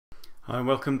Hi, and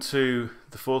welcome to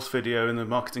the fourth video in the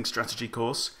marketing strategy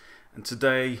course, and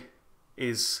today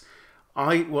is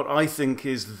what I think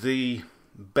is the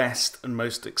best and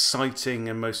most exciting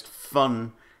and most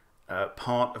fun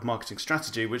part of marketing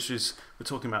strategy, which is we're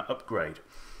talking about upgrade.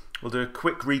 We'll do a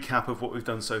quick recap of what we've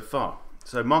done so far.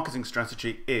 So marketing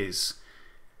strategy is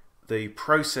the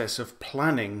process of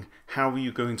planning how are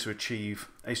you going to achieve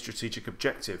a strategic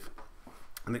objective.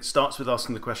 And it starts with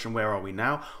asking the question, where are we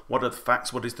now? What are the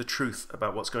facts? What is the truth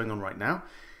about what's going on right now?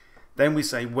 Then we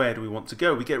say, where do we want to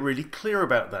go? We get really clear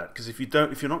about that, because if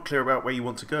you're not clear about where you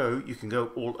want to go, you can go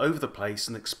all over the place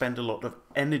and expend a lot of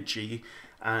energy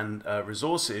and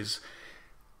resources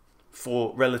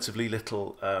for relatively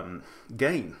little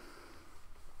gain.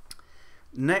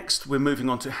 Next, we're moving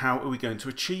on to how are we going to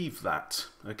achieve that,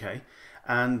 okay?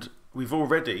 And we've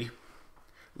already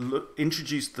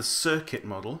introduced the circuit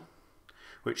model,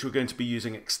 which we're going to be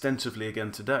using extensively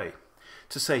again today,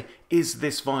 to say, is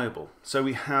this viable? So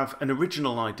we have an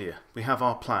original idea, we have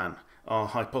our plan, our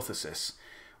hypothesis,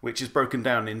 which is broken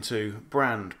down into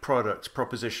brand, product,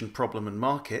 proposition, problem, and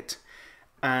market.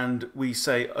 And we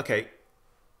say, okay,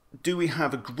 do we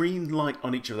have a green light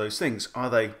on each of those things? Are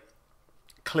they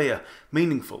clear,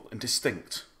 meaningful, and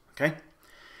distinct? Okay?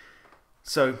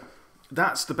 So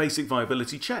that's the basic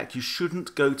viability check. You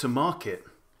shouldn't go to market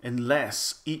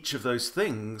unless each of those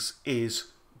things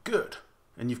is good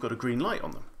and you've got a green light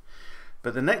on them.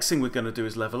 But the next thing we're going to do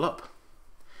is level up,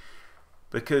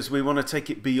 because we want to take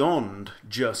it beyond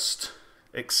just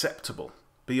acceptable,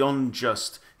 beyond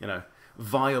just,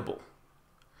 viable.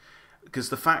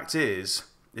 Because the fact is,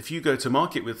 if you go to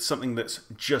market with something that's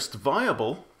just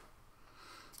viable,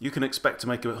 you can expect to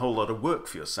make a whole lot of work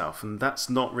for yourself, and that's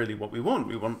not really what we want.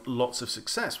 We want lots of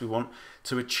success. We want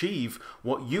to achieve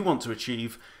what you want to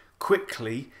achieve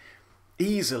quickly,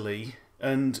 easily,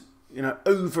 and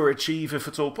overachieve if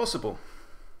at all possible.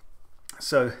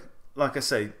 So, like I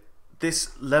say,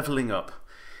 this leveling up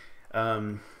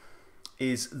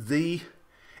is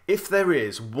if there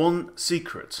is one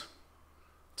secret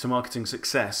to marketing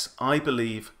success, I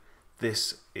believe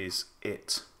this is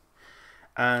it.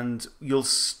 And you'll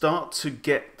start to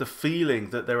get the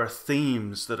feeling that there are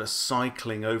themes that are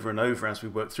cycling over and over as we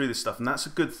work through this stuff, and that's a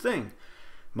good thing.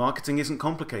 Marketing isn't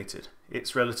complicated,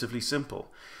 it's relatively simple.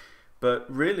 But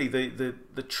really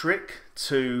the trick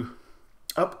to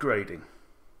upgrading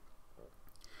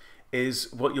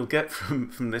is what you'll get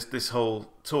from this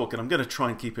whole talk, and I'm going to try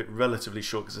and keep it relatively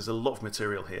short because there's a lot of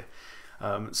material here,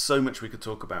 so much we could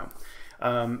talk about.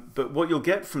 But what you'll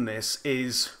get from this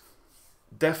is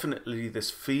definitely this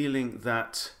feeling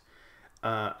that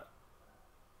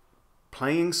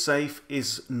playing safe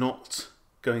is not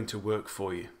going to work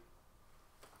for you.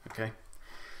 Okay?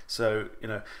 So,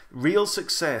 real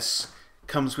success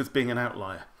comes with being an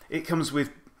outlier. It comes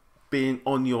with being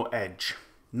on your edge,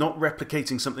 not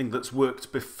replicating something that's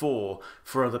worked before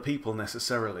for other people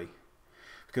necessarily.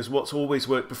 Because what's always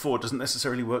worked before doesn't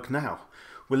necessarily work now.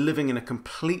 We're living in a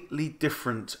completely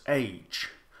different age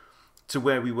to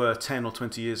where we were 10 or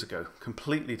 20 years ago.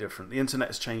 Completely different. The internet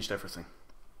has changed everything.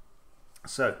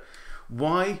 So,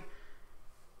 why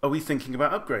are we thinking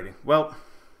about upgrading? Well,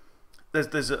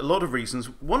 there's a lot of reasons.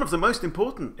 One of the most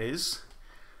important is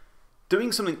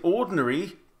doing something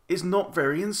ordinary is not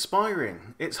very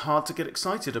inspiring. It's hard to get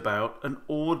excited about an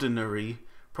ordinary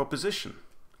proposition.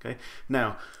 Okay?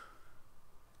 Now,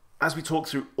 as we talk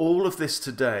through all of this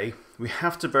today, we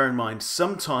have to bear in mind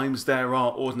sometimes there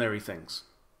are ordinary things.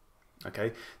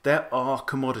 Okay, there are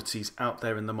commodities out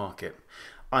there in the market.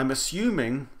 I'm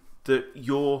assuming that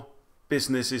your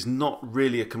business is not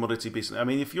really a commodity business. I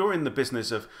mean, if you're in the business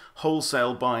of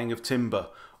wholesale buying of timber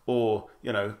or,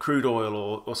 crude oil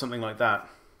or something like that,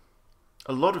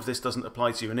 a lot of this doesn't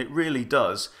apply to you. And it really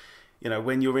does,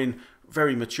 when you're in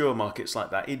very mature markets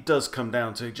like that, it does come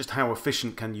down to just how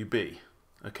efficient can you be.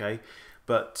 Okay,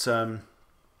 but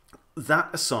that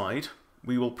aside,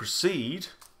 we will proceed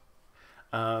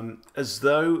as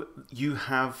though you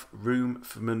have room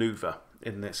for maneuver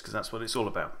in this, because that's what it's all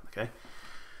about. Okay.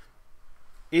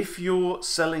 If you're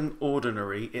selling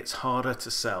ordinary, it's harder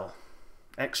to sell.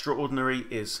 Extraordinary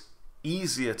is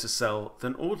easier to sell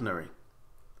than ordinary.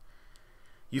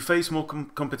 You face more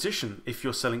competition if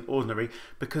you're selling ordinary,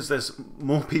 because there's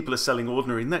more people are selling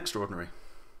ordinary than extraordinary.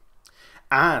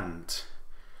 And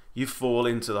you fall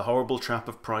into the horrible trap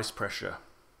of price pressure.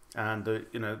 And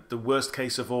the worst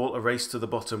case of all, a race to the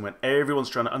bottom when everyone's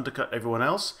trying to undercut everyone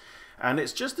else, and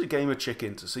it's just a game of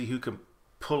chicken to see who can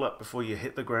pull up before you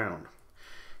hit the ground.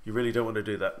 You really don't want to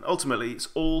do that. Ultimately, it's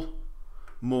all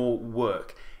more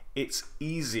work. It's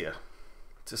easier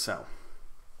to sell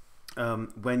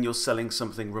when you're selling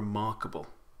something remarkable.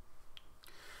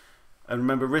 And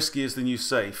remember, Risky is the New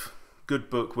Safe. Good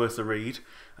book, worth a read,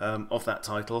 of that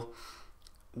title.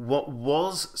 What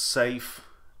was safe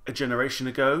a generation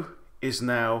ago is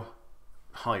now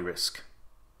high risk.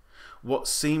 What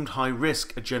seemed high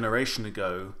risk a generation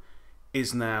ago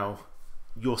is now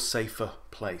your safer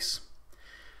place.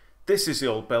 This is the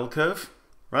old bell curve,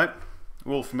 right?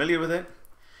 We're all familiar with it.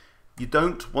 You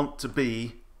don't want to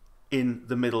be in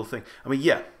the middle thing. I mean,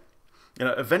 yeah,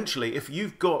 eventually, if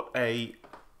you've got a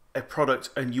product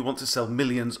and you want to sell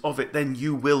millions of it, then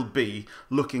you will be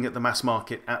looking at the mass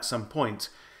market at some point.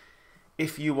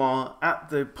 If you are at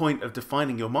the point of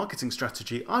defining your marketing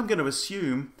strategy, I'm going to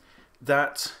assume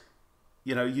that,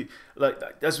 you like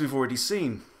as we've already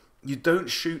seen, you don't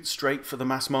shoot straight for the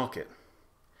mass market.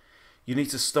 You need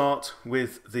to start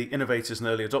with the innovators and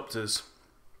early adopters.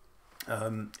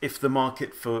 If the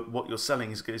market for what you're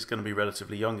selling is going to be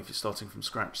relatively young if you're starting from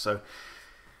scratch. So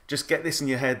just get this in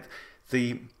your head.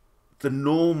 The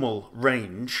normal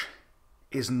range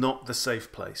is not the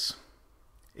safe place.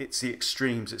 It's the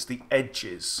extremes, it's the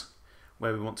edges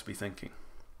where we want to be thinking.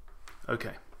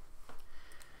 Okay.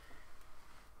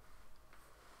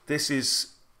 This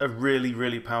is a really,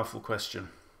 really powerful question.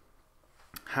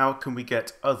 How can we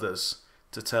get others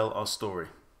to tell our story?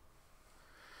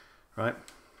 Right?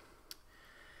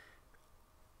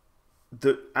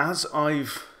 As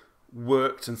I've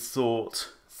worked and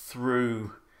thought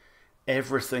through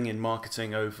everything in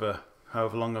marketing over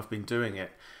however long I've been doing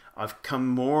it, I've come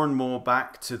more and more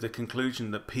back to the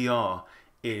conclusion that PR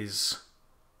is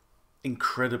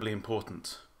incredibly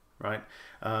important, right?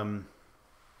 So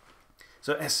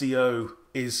SEO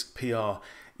is PR.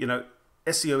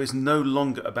 SEO is no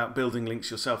longer about building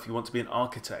links yourself. You want to be an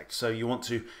architect. So you want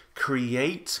to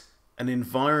create an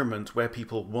environment where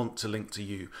people want to link to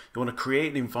you. You want to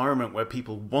create an environment where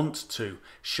people want to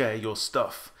share your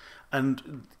stuff.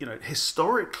 And,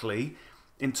 historically,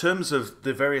 in terms of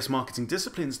the various marketing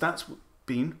disciplines, that's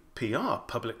been PR,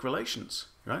 public relations,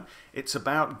 right? It's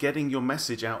about getting your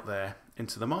message out there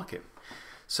into the market.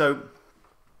 So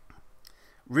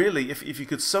really, if you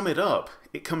could sum it up,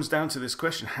 it comes down to this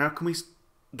question: how can we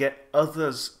get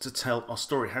others to tell our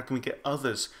story? How can we get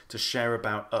others to share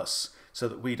about us so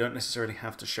that we don't necessarily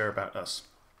have to share about us?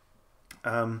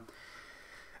 And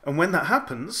when that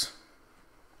happens,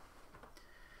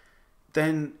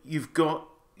 then you've got,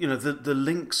 the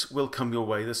links will come your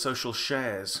way, the social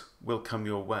shares will come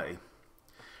your way,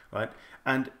 right?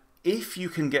 And if you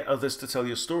can get others to tell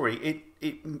your story,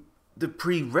 the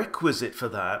prerequisite for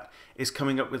that is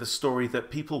coming up with a story that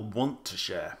people want to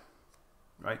share,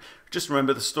 right? Just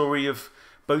remember the story of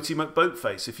Boaty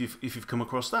McBoatface, if you've come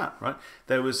across that, right?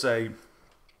 There was a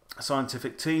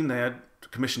scientific team. They had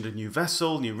commissioned a new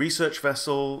research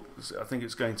vessel. I think it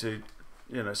was going to,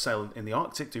 sail in the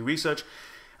Arctic, do research,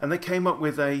 and they came up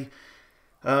with a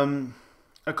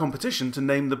competition to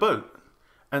name the boat.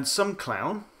 And some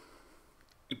clown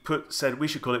said we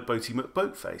should call it Boaty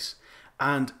McBoatface,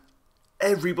 and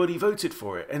everybody voted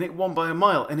for it, and it won by a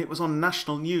mile, and it was on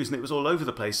national news, and it was all over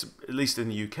the place, at least in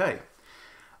the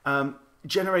UK.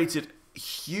 Generated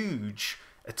huge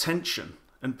attention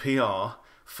and PR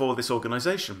for this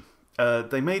organisation.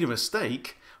 They made a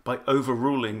mistake by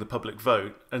overruling the public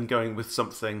vote and going with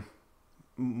something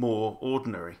more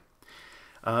ordinary.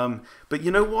 But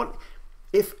you know what?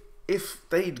 If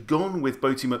they'd gone with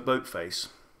Boaty McBoatface,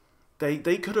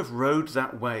 they could have rode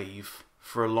that wave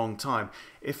for a long time.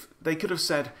 If they could have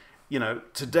said,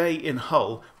 today in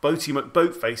Hull, Boaty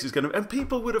McBoatface is going to... And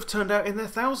people would have turned out in their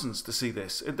thousands to see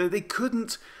this. They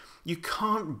couldn't... You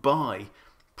can't buy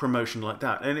promotion like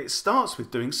that. And it starts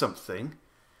with doing something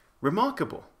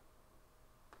remarkable.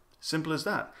 Simple as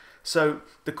that. So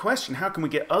the question, how can we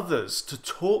get others to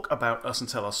talk about us and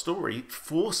tell our story,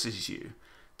 forces you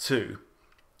to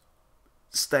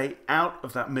stay out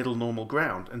of that middle normal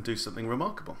ground and do something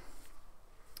remarkable.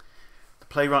 The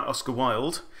playwright Oscar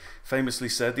Wilde famously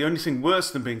said, the only thing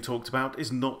worse than being talked about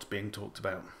is not being talked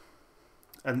about.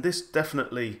 And this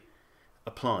definitely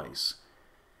applies.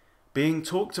 Being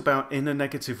talked about in a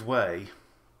negative way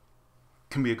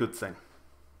can be a good thing.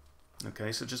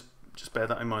 Okay, so just bear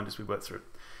that in mind as we work through it.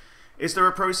 Is there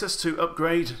a process to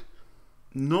upgrade?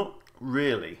 Not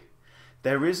really.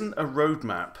 There isn't a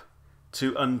roadmap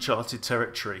to uncharted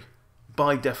territory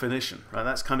by definition, right?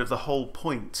 That's kind of the whole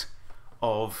point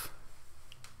of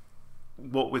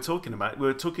what we're talking about.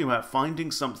 We're talking about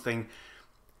finding something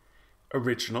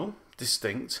original,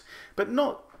 distinct, but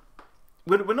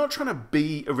we're not trying to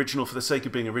be original for the sake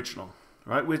of being original,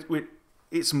 right?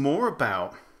 It's more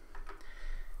about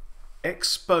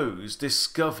expose,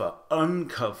 discover,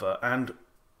 uncover, and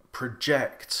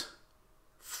project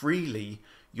freely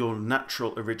your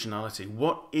natural originality.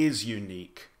 What is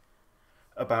unique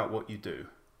about what you do?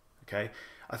 Okay,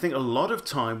 I think a lot of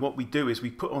time what we do is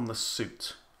we put on the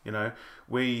suit. You know,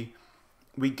 we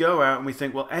go out and we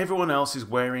think, well, everyone else is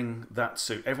wearing that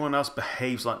suit. Everyone else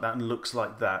behaves like that and looks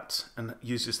like that and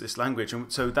uses this language.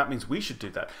 And so that means we should do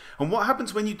that. And what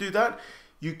happens when you do that?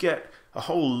 You get a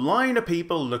whole line of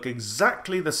people look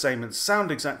exactly the same and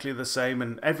sound exactly the same.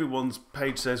 And everyone's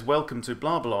page says, welcome to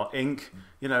blah, blah, Inc.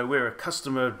 You know, we're a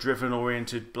customer driven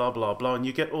oriented, blah, blah, blah. And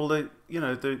you get all the, you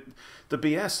know, the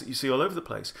BS that you see all over the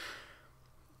place.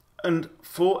 And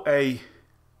for a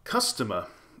customer,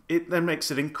 it then makes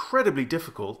it incredibly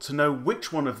difficult to know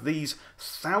which one of these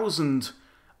 1,000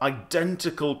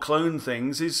 identical clone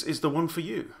things is the one for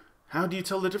you. How do you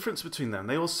tell the difference between them?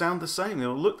 They all sound the same. They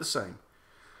all look the same.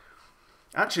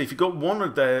 Actually, if you've got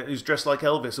one there who's dressed like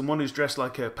Elvis and one who's dressed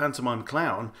like a pantomime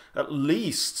clown, at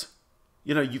least,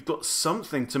 you know, you've got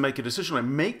something to make a decision. It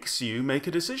makes you make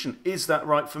a decision. Is that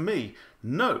right for me?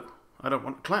 No, I don't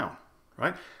want a clown,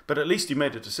 right? But at least you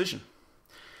made a decision.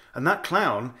 And that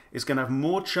clown is going to have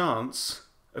more chance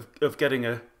of getting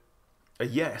a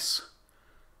yes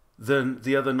than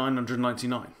the other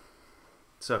 999.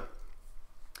 So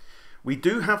we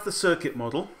do have the circuit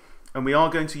model, and we are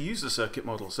going to use the circuit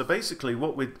model. So basically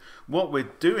what we're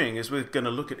doing is we're going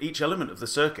to look at each element of the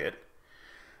circuit,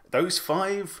 those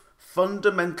 5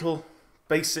 fundamental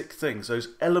basic things, those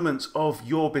elements of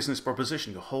your business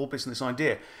proposition, your whole business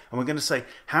idea. And we're going to say,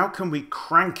 how can we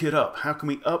crank it up? How can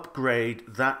we upgrade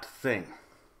that thing?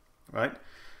 Right?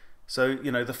 So,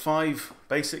 you know, the 5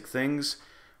 basic things: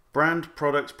 brand,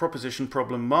 product, proposition,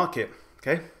 problem, market.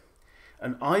 Okay?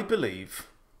 And I believe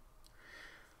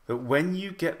that when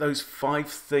you get those 5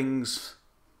 things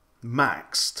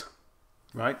maxed,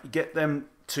 right, you get them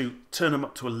to turn them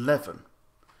up to 11,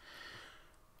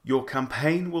 your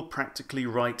campaign will practically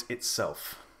write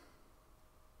itself.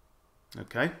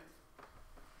 Okay?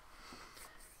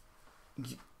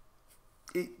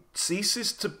 It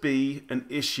ceases to be an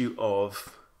issue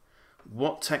of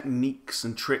what techniques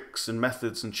and tricks and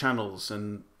methods and channels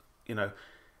and, you know,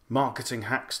 marketing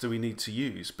hacks do we need to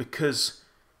use, because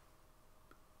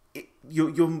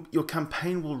your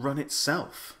campaign will run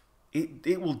itself.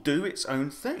 It will do its own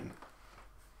thing.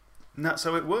 And that's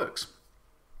how it works.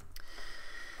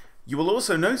 You will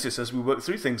also notice as we work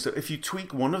through things that if you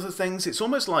tweak one of the things, it's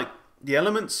almost like the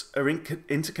elements are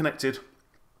interconnected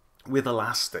with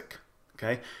elastic.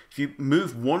 Okay? If you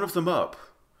move one of them up,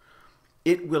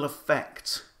 it will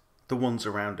affect the ones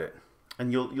around it.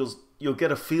 And you'll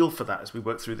get a feel for that as we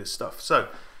work through this stuff. So,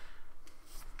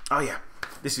 oh yeah,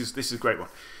 this is a great one.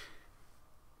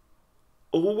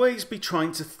 Always be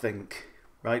trying to think,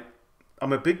 right?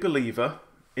 I'm a big believer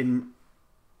in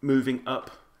moving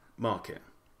up market.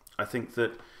 I think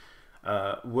that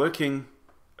working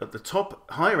at the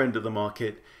top, higher end of the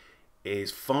market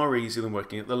is far easier than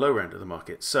working at the lower end of the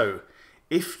market. So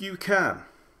if you can,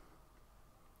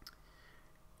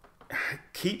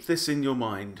 keep this in your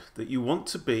mind, that you want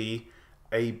to be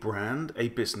a brand, a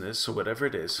business, or whatever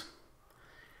it is,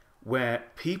 where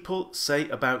people say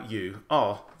about you,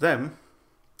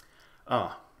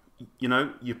 you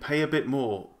know, you pay a bit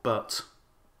more, but,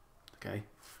 okay,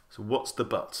 so what's the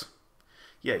but?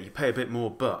 Yeah, you pay a bit more,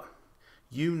 but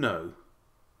you know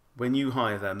when you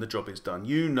hire them, the job is done.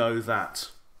 You know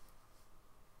that,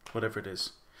 whatever it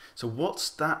is. So what's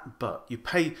that but? You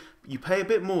pay a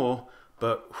bit more,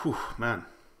 but, whew, man,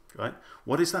 right?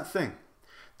 What is that thing?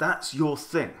 That's your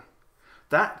thing.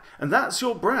 And that's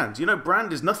your brand. You know,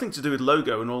 brand is nothing to do with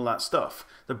logo and all that stuff.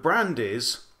 The brand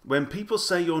is when people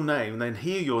say your name, then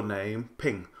hear your name,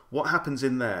 ping. What happens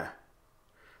in there?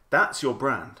 That's your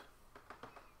brand.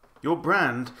 Your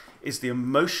brand is the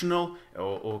emotional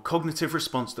or cognitive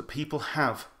response that people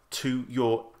have to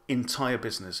your entire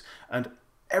business, and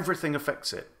everything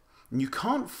affects it. And you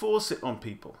can't force it on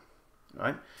people,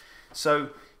 right? So,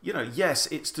 you know, yes,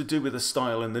 it's to do with the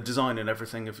style and the design and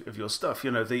everything of your stuff. You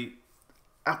know, the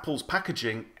Apple's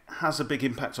packaging has a big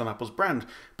impact on Apple's brand,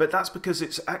 but that's because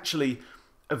it's actually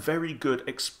a very good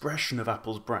expression of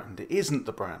Apple's brand. It isn't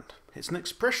the brand. It's an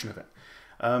expression of it.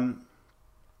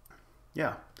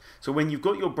 Yeah. So when you've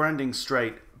got your branding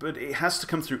straight, but it has to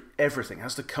come through everything. It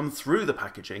has to come through the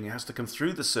packaging. It has to come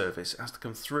through the service. It has to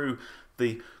come through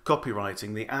the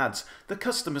copywriting, the ads, the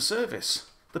customer service,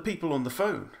 the people on the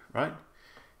phone, right?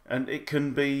 And it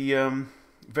can be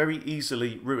very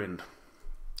easily ruined.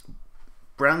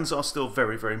 Brands are still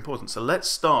very, very important. So let's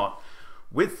start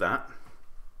with that.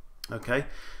 Okay,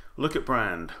 look at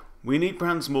brand. We need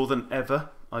brands more than ever,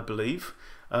 I believe.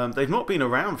 They've not been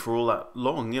around for all that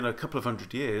long, you know, a couple of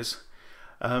 100 years.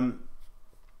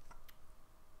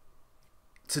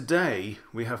 today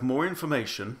we have more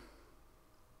information,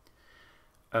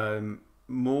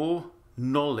 more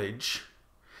knowledge.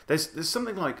 There's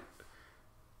something like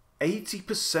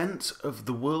 80% of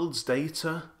the world's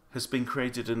data has been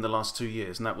created in the last 2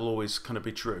 years, and that will always kind of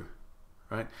be true,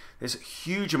 right? There's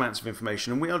huge amounts of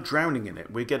information, and we are drowning in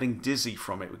it. We're getting dizzy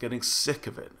from it. We're getting sick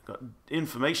of it. We've got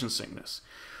information sickness.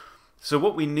 So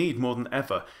what we need more than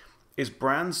ever is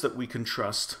brands that we can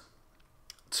trust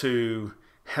to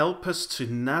help us to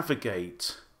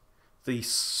navigate the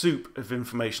soup of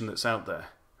information that's out there,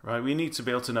 right? We need to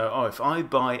be able to know, oh, if I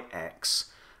buy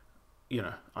X,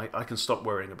 I can stop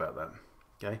worrying about that,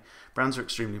 okay? Brands are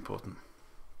extremely important.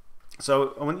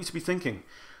 So I want you to be thinking,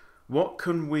 what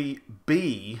can we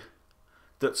be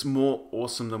that's more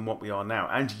awesome than what we are now?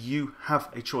 And you have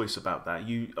a choice about that.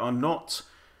 You are not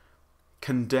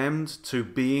condemned to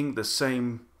being the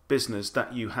same business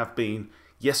that you have been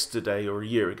yesterday or a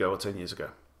year ago or 10 years ago,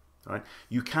 right?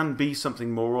 You can be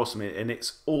something more awesome, and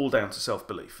it's all down to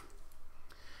self-belief.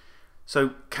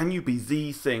 So can you be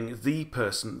the thing, the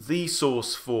person, the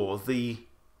source for the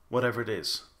whatever it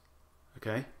is,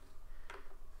 okay?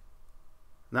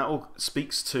 And that all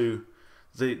speaks to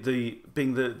the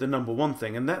being the number one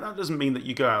thing. And that doesn't mean that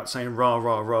you go out saying, rah,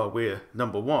 rah, rah, we're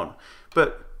number one.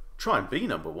 But try and be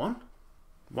number one.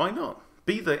 Why not?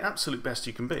 Be the absolute best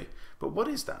you can be. But what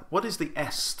is that? What is the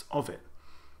est of it?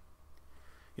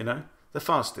 The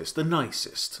fastest, the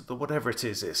nicest, the whatever it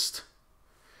is-ist.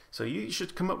 So you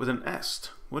should come up with an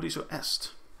est. What is your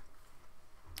est?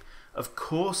 Of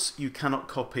course you cannot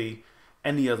copy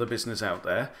any other business out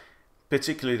there,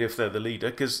 particularly if they're the leader,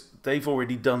 because they've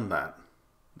already done that.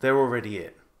 They're already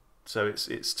it. So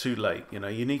it's too late.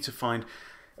 You need to find...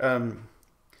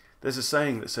 there's a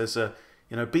saying that says,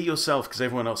 be yourself because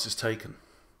everyone else is taken.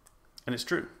 And it's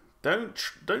true. Don't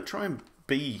try and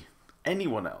be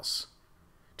anyone else.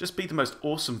 Just be the most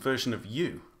awesome version of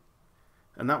you.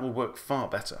 And that will work far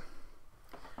better.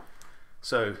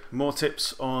 So, more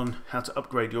tips on how to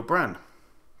upgrade your brand.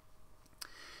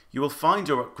 You will find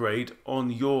your upgrade on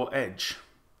your edge.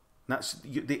 That's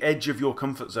the edge of your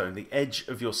comfort zone, the edge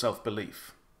of your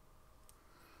self-belief.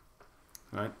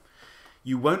 Right?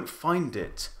 You won't find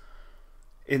it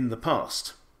in the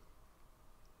past.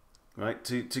 Right?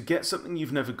 To get something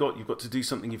you've never got, you've got to do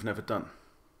something you've never done.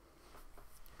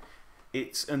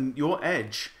 And your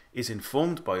edge is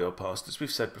informed by your past, as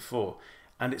we've said before,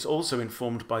 and it's also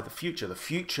informed by the future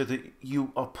that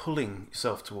you are pulling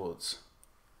yourself towards.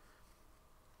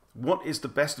 What is the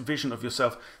best vision of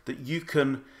yourself that you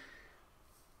can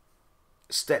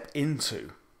step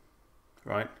into,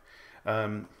 right?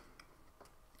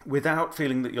 Without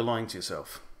feeling that you're lying to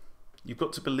yourself. You've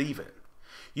got to believe it.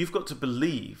 You've got to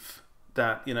believe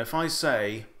that, if I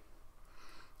say,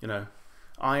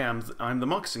 I'm the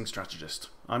marketing strategist.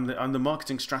 I'm the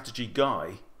marketing strategy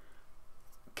guy.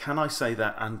 Can I say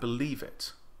that and believe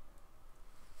it?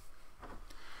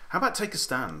 How about take a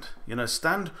stand?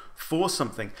 Stand for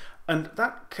something. And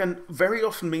that can very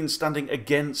often mean standing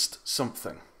against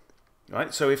something.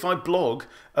 Right? So if I blog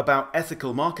about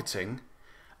ethical marketing,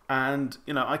 and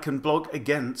I can blog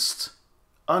against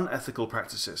unethical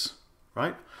practices,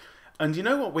 right? And you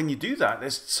know what? When you do that,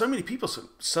 there's so many people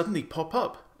suddenly pop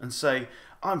up and say,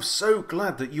 I'm so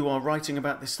glad that you are writing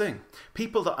about this thing.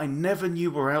 People that I never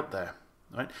knew were out there,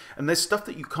 right? And there's stuff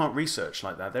that you can't research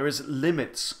like that. There is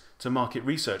limits to market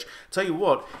research. Tell you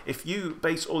what, if you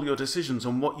base all your decisions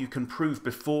on what you can prove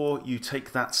before you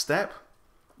take that step,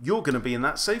 you're going to be in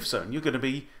that safe zone. You're going to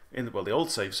be in the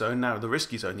old safe zone, now the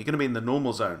risky zone. You're going to be in the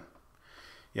normal zone.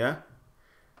 Yeah?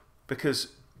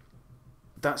 Because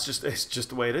it's just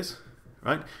the way it is,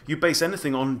 right? You base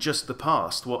anything on just the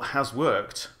past, what has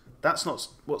worked, that's not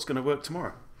what's going to work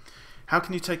tomorrow. How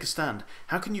can you take a stand?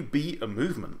 How can you be a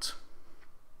movement?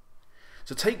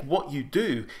 So take what you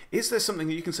do. Is there something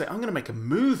that you can say, I'm going to make a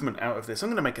movement out of this. I'm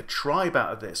going to make a tribe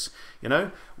out of this.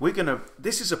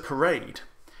 This is a parade.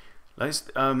 I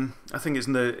think it's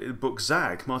in the book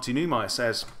Zag. Marty Neumeier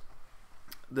says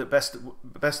the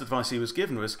best advice he was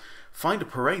given was find a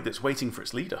parade that's waiting for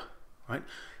its leader. Right?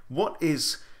 What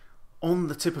is on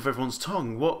the tip of everyone's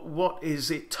tongue? What is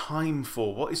it time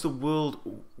for? What is the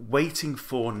world waiting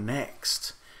for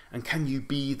next? And can you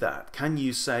be that? Can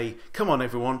you say, come on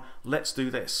everyone, let's do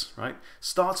this, right?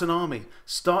 Start an army,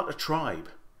 start a tribe,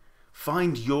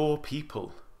 find your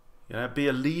people, be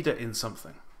a leader in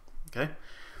something, okay?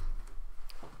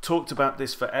 Talked about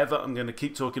this forever. I'm going to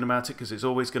keep talking about it because it's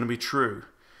always going to be true.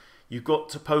 You've got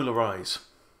to polarize.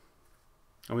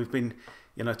 And we've been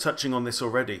touching on this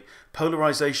already.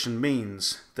 Polarization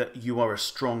means that you are a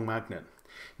strong magnet.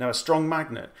 Now, a strong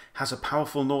magnet has a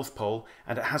powerful North Pole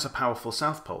and it has a powerful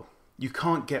South Pole. You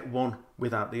can't get one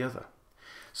without the other.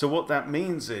 So what that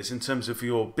means is, in terms of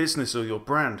your business or your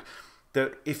brand,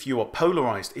 that if you are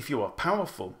polarized, if you are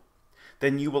powerful,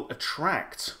 then you will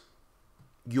attract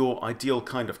your ideal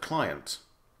kind of client.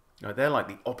 They're like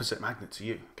the opposite magnet to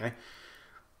you, okay?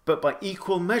 But by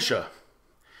equal measure,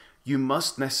 you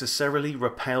must necessarily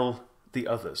repel the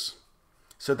others.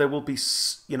 So there will be,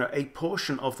 a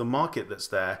portion of the market that's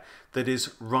there that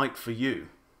is right for you.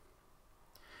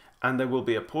 And there will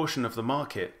be a portion of the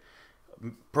market,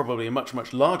 probably a much,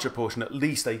 much larger portion, at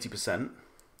least 80%,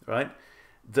 right,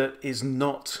 that is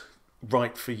not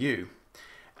right for you.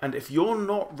 And if you're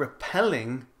not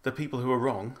repelling the people who are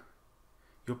wrong,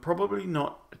 you're probably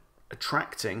not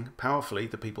attracting powerfully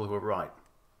the people who are right.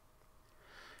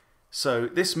 So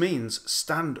this means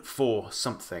stand for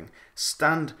something,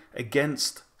 stand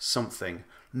against something,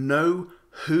 know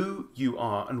who you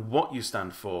are and what you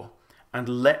stand for, and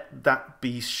let that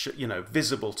be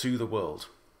visible to the world.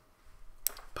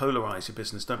 Polarize your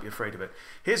business, don't be afraid of it.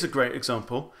 Here's a great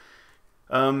example.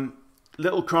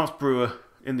 Little craft brewer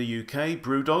in the UK,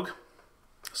 Brewdog,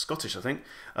 Scottish I think,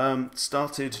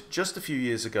 started just a few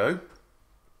years ago,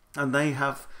 and they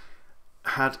have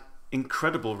had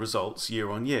incredible results year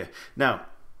on year. Now,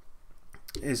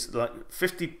 it's like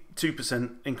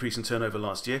 52% increase in turnover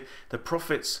last year. The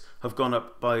profits have gone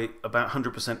up by about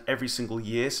 100% every single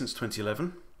year since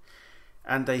 2011.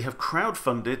 And they have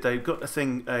crowdfunded. They've got a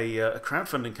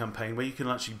crowdfunding campaign where you can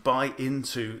actually buy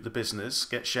into the business,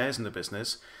 get shares in the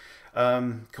business,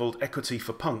 called Equity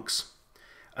for Punks.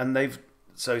 And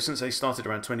so since they started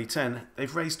around 2010,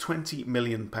 they've raised £20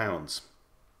 million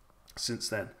since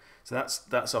then. So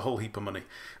that's a whole heap of money.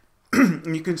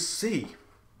 And you can see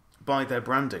by their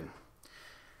branding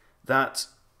that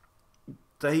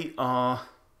they are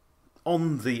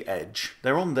on the edge.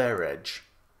 They're on their edge,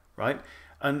 right?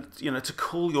 And to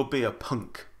call your beer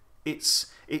punk,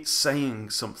 it's saying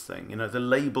something. The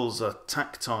labels are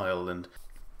tactile,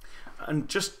 and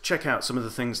just check out some of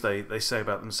the things they say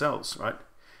about themselves, right?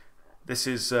 This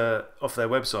is off their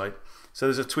website. So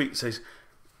there's a tweet that says,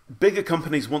 "Bigger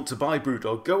companies want to buy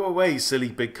Brewdog. Go away, silly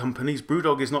big companies.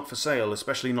 Brewdog is not for sale,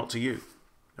 especially not to you."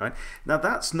 Right? Now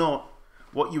that's not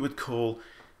what you would call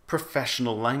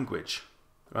professional language,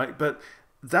 right? But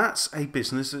that's a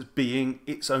business as being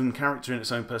its own character and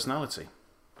its own personality,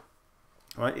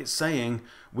 right? It's saying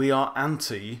we are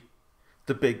anti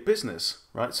the big business,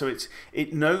 right? So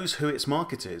it knows who its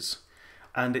market is,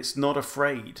 and it's not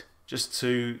afraid just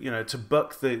to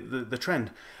buck the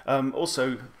trend.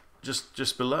 Also,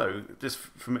 just below this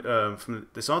from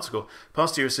this article,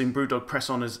 past year has seen Brewdog press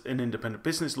on as an independent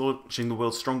business, launching the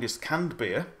world's strongest canned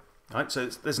beer. Right, so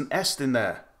there's an est in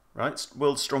there, right? It's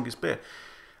world's strongest beer,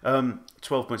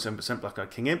 12.7% Black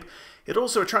Eyed King Imp. It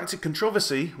also attracted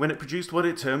controversy when it produced what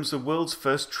it terms the world's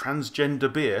first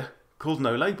transgender beer called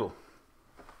No Label.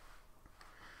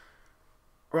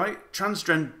 Right,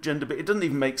 transgender beer. It doesn't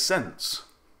even make sense.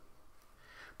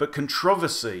 But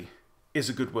controversy is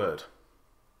a good word.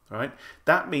 Right?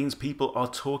 That means people are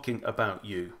talking about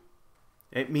you.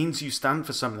 It means you stand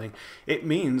for something. It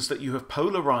means that you have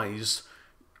polarized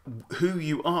who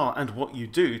you are and what you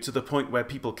do to the point where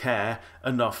people care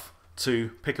enough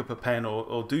to pick up a pen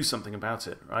or do something about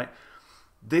it, right?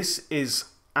 This is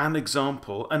an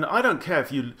example, and I don't care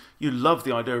if you love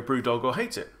the idea of Brewdog or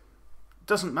hate it. It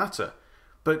doesn't matter.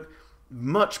 But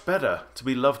much better to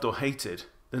be loved or hated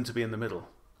than to be in the middle,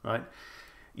 right?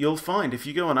 You'll find, if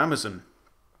you go on Amazon,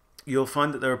 you'll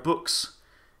find that there are books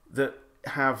that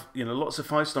have lots of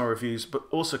 5-star reviews, but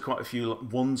also quite a few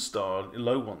 1-star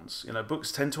low ones.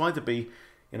 Books tend to either be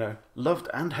loved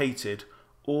and hated,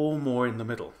 or more in the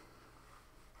middle.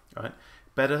 Right?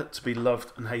 Better to be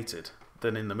loved and hated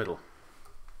than in the middle.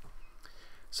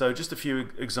 So just a few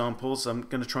examples. I'm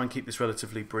going to try and keep this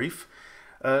relatively brief.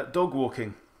 Dog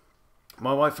walking.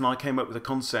 My wife and I came up with a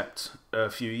concept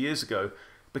a few years ago.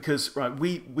 Because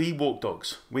we walk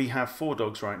dogs. We have 4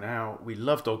 dogs right now. We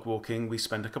love dog walking. We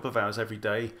spend a couple of hours every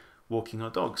day walking our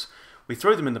dogs. We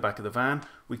throw them in the back of the van.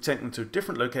 We take them to a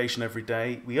different location every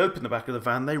day. We open the back of the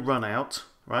van. They run out,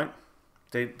 right?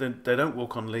 They don't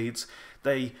walk on leads.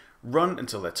 They run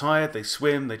until they're tired. They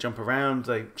swim. They jump around.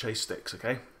 They chase sticks,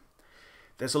 okay?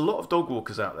 There's a lot of dog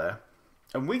walkers out there.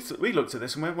 And we looked at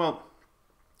this and went, well,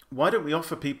 why don't we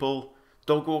offer people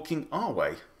dog walking our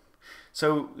way?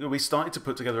 So we started to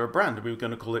put together a brand, and we were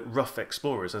going to call it Rough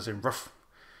Explorers, as in rough,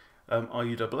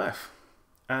 R-U-F-F.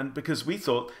 And because we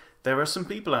thought there are some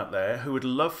people out there who would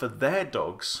love for their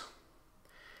dogs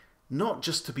not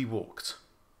just to be walked,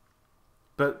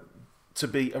 but to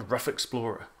be a rough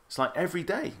explorer. It's like every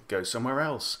day, go somewhere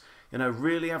else.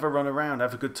 Really have a run around,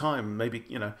 have a good time, maybe,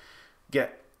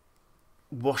 get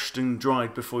washed and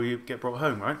dried before you get brought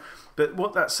home, right? But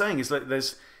what that's saying is that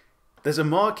there's a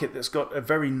market that's got a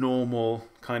very normal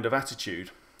kind of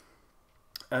attitude,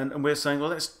 and we're saying, well,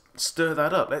 let's stir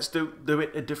that up. Let's do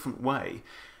it a different way.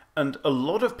 And a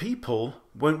lot of people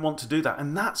won't want to do that,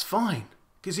 and that's fine.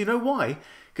 Because you know why?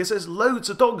 Because there's loads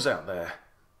of dogs out there.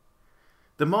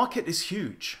 The market is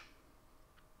huge.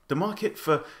 The market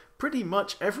for pretty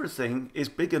much everything is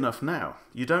big enough now.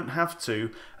 You don't have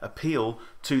to appeal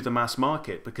to the mass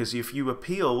market, because if you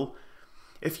appeal,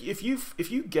 if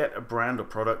you get a brand or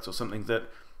product or something that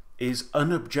is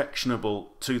unobjectionable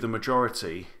to the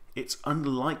majority, it's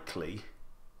unlikely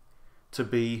to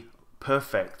be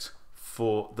perfect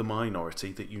for the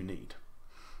minority that you need.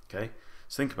 Okay,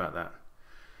 so think about that.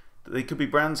 There could be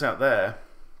brands out there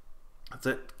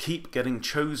that keep getting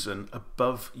chosen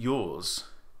above yours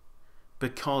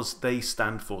because they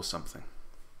stand for something.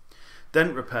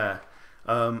 Dent repair.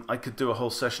 I could do a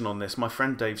whole session on this. My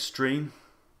friend Dave Stream,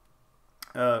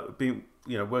 been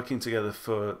working together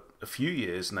for a few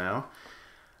years now.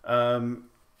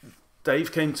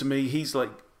 Dave came to me. He's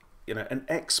like an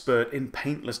expert in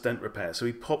paintless dent repair. So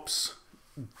he pops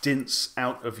dints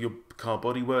out of your car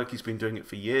bodywork. He's been doing it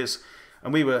for years.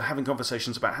 And we were having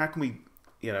conversations about how can we,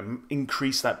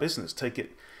 increase that business, take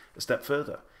it a step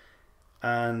further.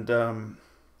 And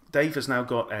Dave has now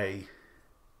got a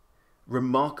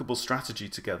remarkable strategy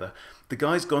together. The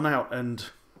guy's gone out and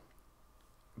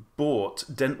bought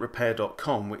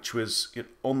dentrepair.com, which was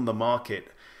on the market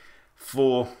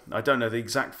for, I don't know the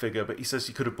exact figure, but he says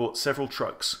he could have bought several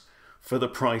trucks for the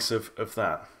price of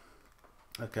that.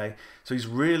 Okay, so he's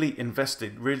really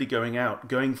invested, really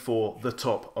going for the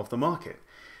top of the market.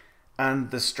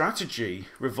 And the strategy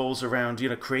revolves around,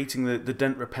 creating the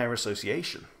Dent Repair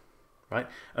Association, right?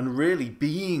 And really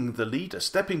being the leader,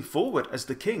 stepping forward as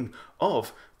the king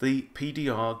of the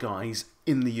PDR guys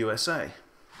in the USA.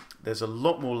 There's a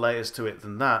lot more layers to it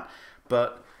than that,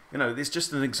 but, it's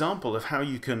just an example of how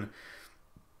you can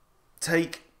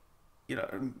take,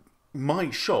 my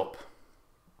shop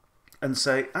and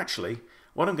say, actually,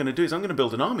 what I'm going to do is I'm going to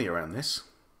build an army around this,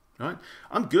 right?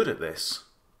 I'm good at this.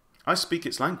 I speak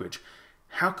its language.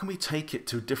 How can we take it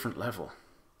to a different level?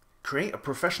 Create a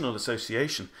professional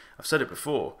association. I've said it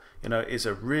before, is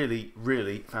a really,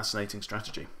 really fascinating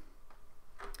strategy.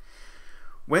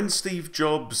 When Steve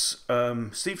Jobs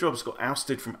got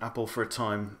ousted from Apple for a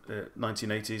time,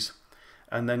 1980s,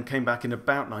 and then came back in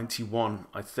about 91,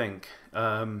 I think.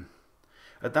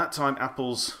 At that time,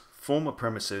 Apple's former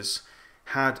premises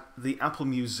had the Apple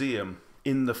Museum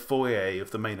in the foyer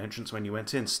of the main entrance when you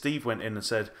went in. Steve went in and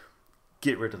said,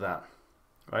 get rid of that.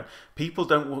 Right? People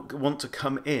don't want to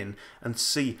come in and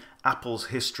see Apple's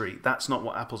history. That's not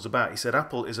what Apple's about. He said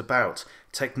Apple is about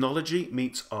technology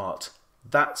meets art.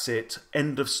 That's it.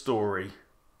 End of story.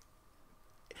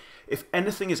 If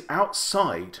anything is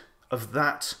outside of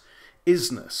that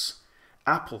isness,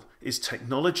 Apple is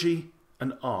technology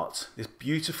and art. This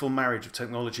beautiful marriage of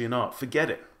technology and art.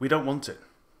 Forget it. We don't want it.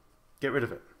 Get rid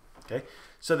of it. Okay?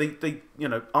 So they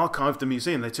archived the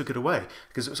museum. They took it away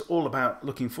because it was all about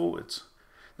looking forwards.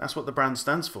 That's what the brand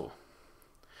stands for.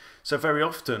 So very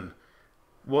often,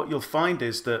 what you'll find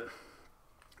is that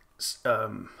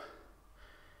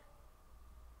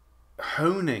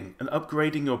honing and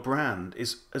upgrading your brand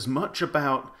is as much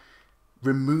about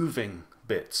removing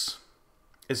bits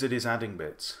as it is adding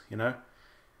bits.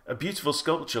 A beautiful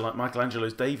sculpture like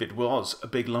Michelangelo's David was a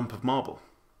big lump of marble,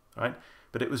 right?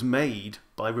 But it was made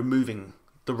by removing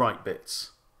the right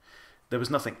bits. There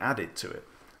was nothing added to it.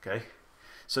 Okay.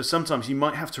 So sometimes you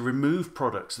might have to remove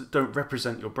products that don't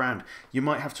represent your brand. You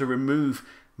might have to remove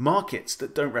markets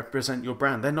that don't represent your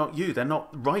brand. They're not you. They're not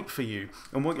right for you.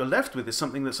 And what you're left with is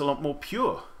something that's a lot more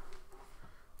pure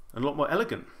and a lot more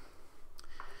elegant.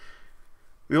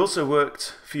 We also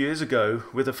worked a few years ago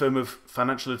with a firm of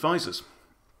financial advisors.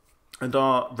 And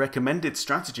our recommended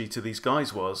strategy to these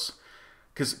guys was,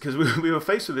 because we were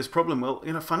faced with this problem, well,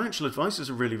 financial advisors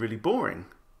are really, really boring.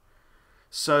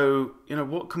 So,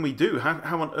 what can we do?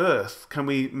 How on earth can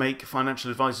we make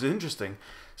financial advisors interesting?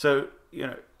 So,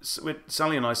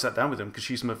 Sally and I sat down with them because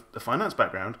she's from a finance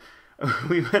background.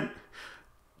 We went,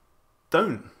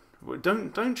 don't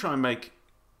try and make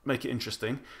it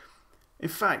interesting. In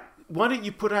fact, why don't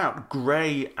you put out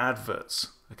grey adverts,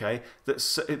 okay,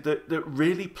 that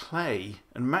really play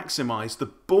and maximize the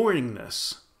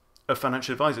boringness of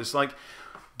financial advisors? Like,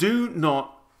 do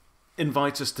not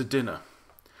invite us to dinner.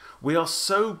 We are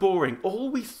so boring.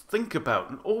 All we think about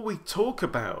and all we talk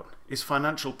about is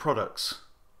financial products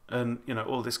and,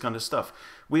 all this kind of stuff.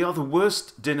 We are the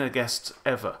worst dinner guests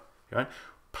ever. Right?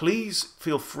 Please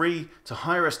feel free to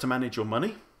hire us to manage your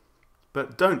money,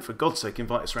 but don't, for God's sake,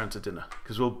 invite us around to dinner,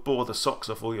 because we'll bore the socks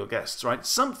off all your guests, right?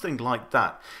 Something like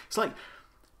that. It's like,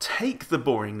 take the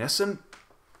boringness and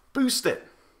boost it.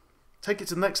 Take it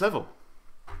to the next level.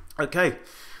 Okay,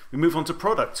 we move on to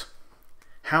product.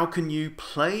 How can you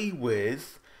play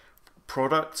with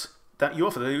product that you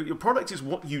offer? Your product is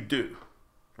what you do,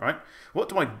 right? What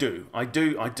do?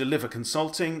 I deliver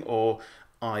consulting, or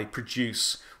I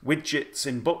produce widgets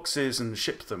in boxes and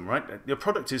ship them, right? Your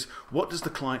product is, what does the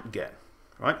client get,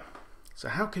 right? So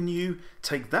how can you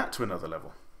take that to another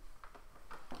level?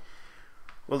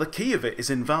 Well, the key of it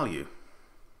is in value.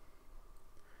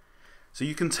 So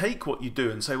you can take what you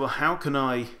do and say, well, how can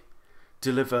I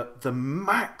deliver the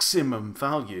maximum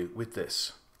value with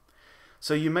this?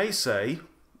 So you may say,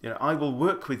 I will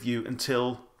work with you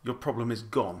until your problem is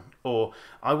gone, or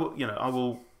I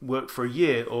will work for a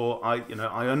year, or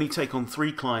I only take on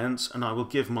 3 clients and I will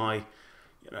give my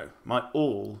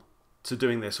all to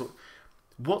doing this.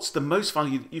 What's the most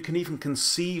value that you can even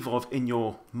conceive of in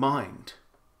your mind,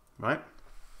 right?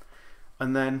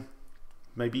 And then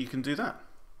maybe you can do that.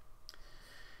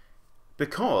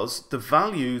 Because the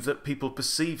value that people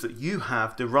perceive that you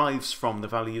have derives from the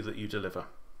value that you deliver,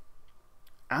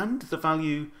 and the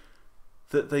value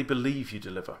that they believe you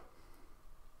deliver.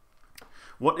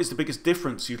 What is the biggest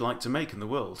difference you'd like to make in the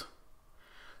world?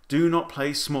 Do not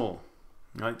play small.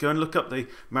 Right? Go and look up the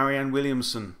Marianne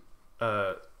Williamson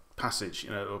passage,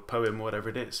 or poem, or whatever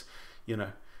it is.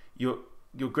 Your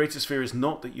greatest fear is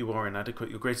not that you are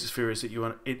inadequate. Your greatest fear is that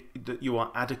you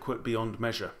are adequate beyond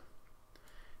measure.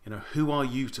 Who are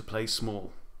you to play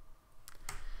small?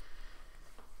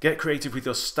 Get creative with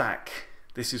your stack.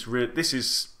 This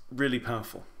is really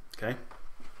powerful. Okay,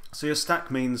 so your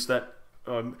stack means that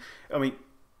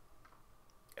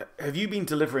have you been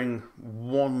delivering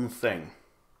one thing,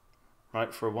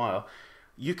 right, for a while?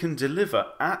 You can deliver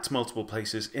at multiple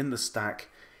places in the stack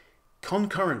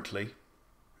concurrently,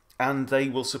 and they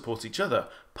will support each other,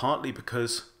 partly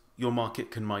because your market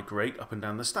can migrate up and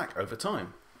down the stack over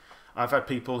time. I've had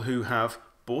people who have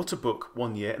bought a book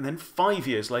 1 year and then 5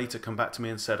 years later come back to me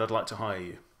and said, I'd like to hire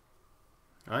you.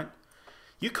 Right?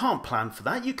 You can't plan for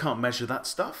that. You can't measure that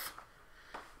stuff.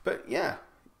 But yeah,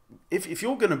 if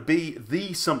you're going to be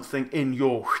the something in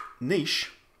your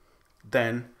niche,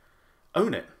 then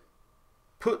own it.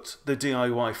 Put the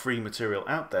DIY free material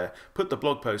out there. Put the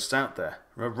blog posts out there.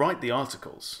 Write the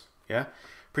articles. Yeah?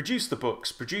 Produce the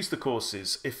books. Produce the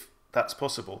courses, if that's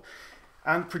possible.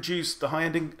 And produce the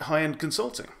high-end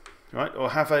consulting, right?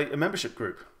 Or have a membership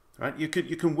group, right? You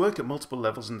can work at multiple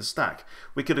levels in the stack.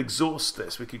 We could exhaust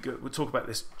this. We'll talk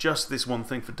about just this one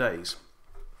thing for days.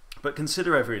 But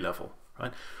consider every level,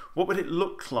 right? What would it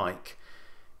look like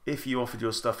if you offered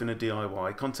your stuff in a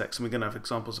DIY context? And we're going to have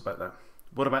examples about that.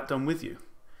 What about done with you?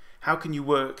 How can you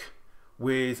work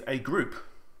with a group,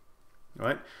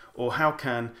 right? Or how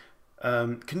can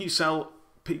you sell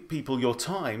people your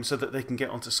time so that they can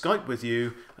get onto Skype with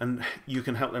you and you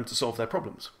can help them to solve their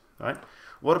problems, right?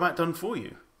 What about done for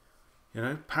you?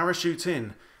 Parachute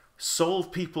in,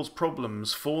 solve people's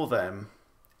problems for them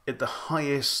at the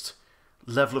highest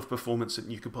level of performance that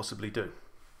you could possibly do.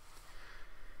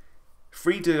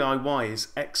 Free DIY is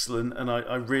excellent, and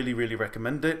I really, really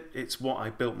recommend it. It's what I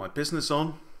built my business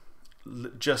on.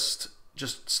 Just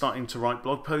starting to write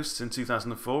blog posts in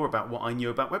 2004 about what I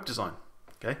knew about web design.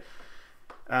 Okay.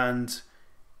 And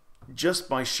just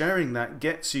by sharing that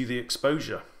gets you the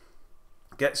exposure,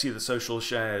 gets you the social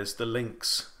shares, the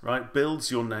links, right?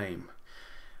 Builds your name,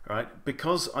 right?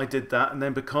 Because I did that, and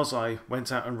then because I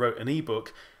went out and wrote an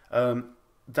ebook,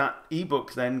 that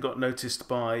ebook then got noticed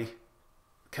by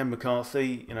Ken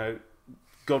McCarthy,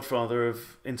 godfather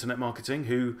of internet marketing,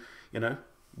 who,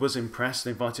 was impressed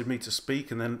and invited me to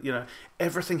speak, and then,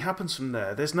 everything happens from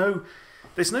there. There's no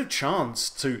chance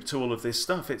to all of this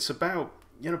stuff. It's about,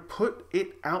 put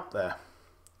it out there.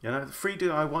 The free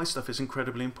DIY stuff is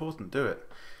incredibly important. Do it.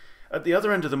 At the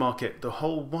other end of the market, the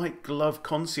whole white glove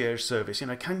concierge service,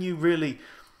 can you really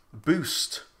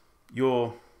boost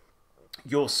your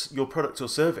product or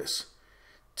service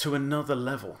to another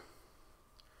level?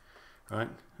 Right?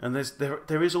 And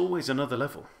there is always another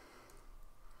level.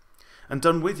 And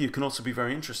done with you can also be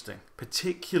very interesting,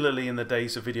 particularly in the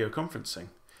days of video conferencing.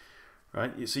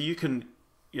 Right? So you can,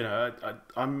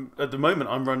 I'm at the moment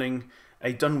I'm running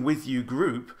a done with you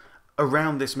group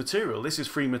around this material. This is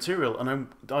free material, and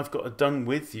I've got a done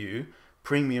with you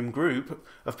premium group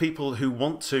of people who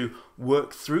want to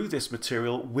work through this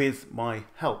material with my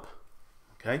help.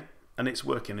 Okay? And it's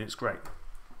working, and it's great.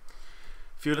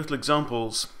 A few little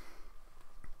examples.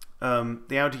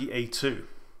 The Audi A2.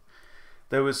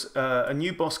 There was a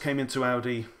new boss came into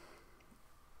Audi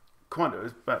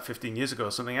about 15 years ago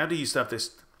or something, Audi used to have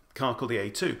this car called the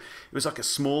A2. It was like a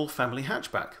small family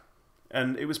hatchback,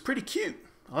 and it was pretty cute.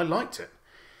 I liked it.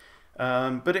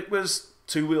 But it was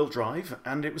two-wheel drive,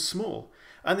 and it was small.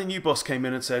 And the new boss came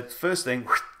in and said, first thing,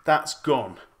 that's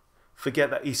gone. Forget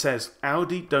that. He says,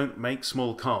 Audi don't make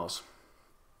small cars,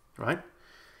 right?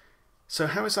 So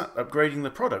how is that upgrading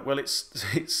the product? Well,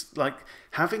 it's like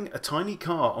having a tiny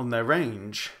car on their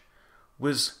range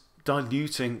was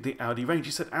diluting the Audi range.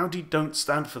 He said Audi don't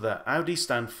stand for that. Audi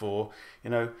stand for,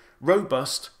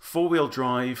 robust four-wheel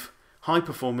drive, high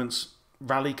performance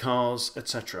rally cars,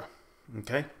 etc.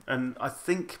 Okay, and I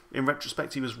think in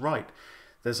retrospect he was right.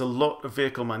 There's a lot of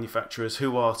vehicle manufacturers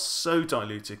who are so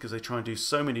diluted because they try and do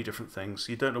so many different things.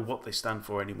 You don't know what they stand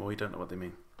for anymore. You don't know what they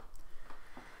mean.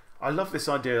 I love this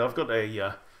idea. I've got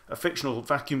a fictional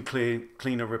vacuum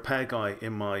cleaner repair guy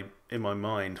in my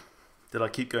mind that I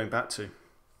keep going back to.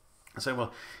 I say,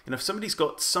 well, if somebody's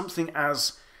got something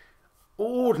as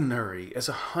ordinary as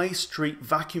a high street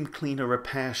vacuum cleaner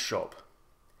repair shop,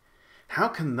 how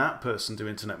can that person do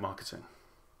internet marketing?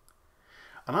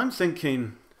 And I'm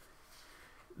thinking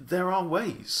there are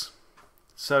ways.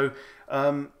 So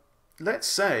let's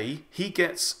say he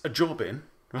gets a job in,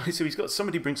 right? So he's got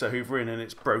somebody brings a Hoover in and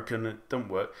it's broken and it doesn't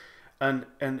work, and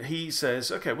he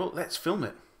says, okay, well, let's film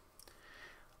it.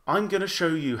 I'm going to show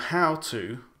you how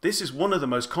to. This is one of the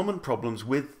most common problems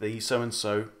with the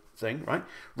so-and-so thing, right?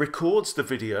 Records the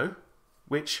video,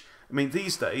 which, I mean,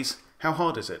 these days, how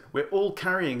hard is it? We're all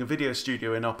carrying a video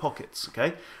studio in our pockets,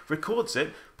 okay? Records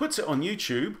it, puts it on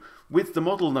YouTube with the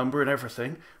model number and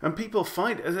everything, and people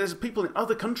find, there's people in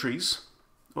other countries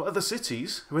or other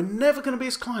cities who are never going to be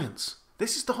his clients.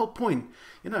 This is the whole point.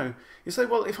 You say,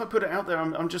 well, if I put it out there,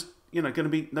 I'm just, going to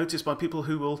be noticed by people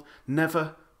who will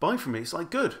never buy from me. It's like,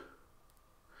 good.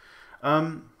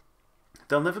 They'll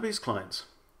never be his clients.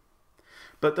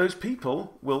 But those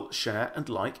people will share and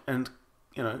like and,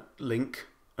 link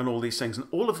and all these things. And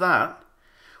all of that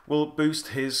will boost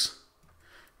his,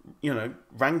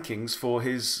 rankings for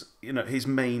his, his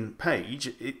main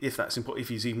page. If that's important, if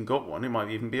he's even got one, it might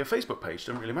even be a Facebook page.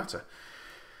 Doesn't really matter.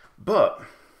 But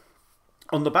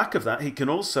on the back of that, he can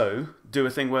also do a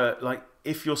thing where, like,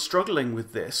 if you're struggling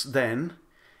with this, then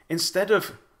instead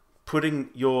of putting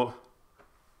your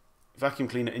vacuum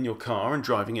cleaner in your car and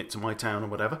driving it to my town or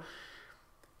whatever,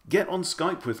 get on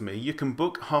Skype with me. You can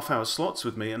book half-hour slots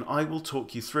with me and I will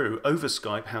talk you through over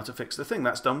Skype how to fix the thing.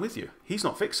 That's done with you. He's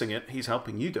not fixing it. He's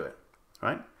helping you do it,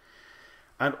 right?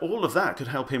 And all of that could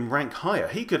help him rank higher.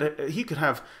 He could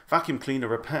have vacuum cleaner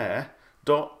repair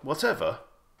dot whatever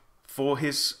for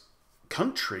his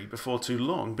country before too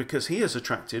long, because he has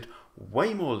attracted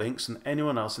way more links than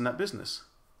anyone else in that business.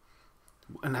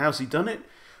 And how's he done it?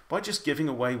 By just giving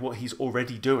away what he's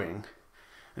already doing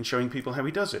and showing people how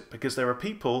he does it. Because there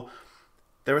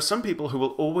are some people who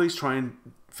will always try and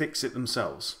fix it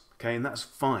themselves. Okay, and that's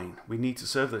fine. We need to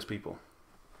serve those people.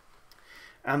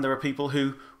 And there are people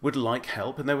who would like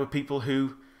help, and there were people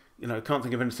who, can't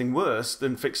think of anything worse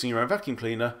than fixing your own vacuum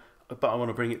cleaner, but I want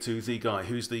to bring it to the guy.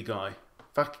 Who's the guy?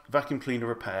 Vacuum cleaner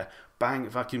repair. Bang,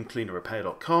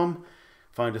 vacuumcleanerrepair.com.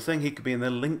 Find a thing. He could be in the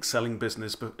link selling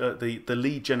business,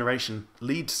 the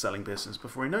lead selling business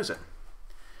before he knows it.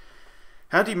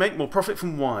 How do you make more profit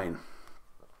from wine?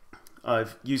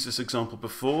 I've used this example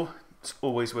before. It's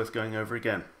always worth going over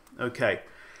again. Okay,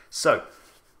 so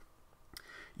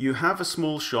you have a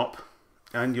small shop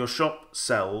and your shop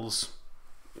sells,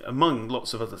 among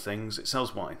lots of other things, it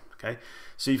sells wine. Okay,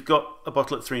 so you've got a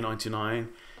bottle at $3.99,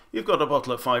 you've got a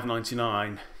bottle at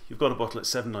 $5.99, you've got a bottle at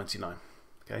 $7.99.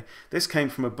 Okay, this came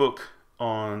from a book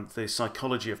on the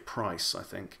psychology of price, I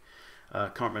think.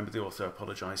 Can't remember the author, I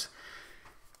apologise.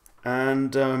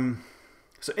 And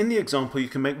so in the example, you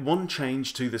can make one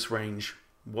change to this range.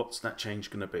 What's that change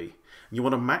going to be? You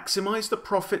want to maximize the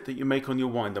profit that you make on your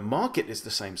wine. The market is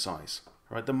the same size,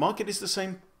 right? The market is the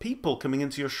same people coming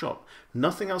into your shop.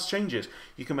 Nothing else changes.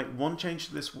 You can make one change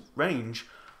to this range.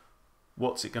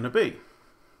 What's it going to be?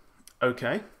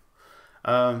 Okay.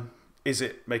 Is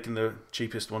it making the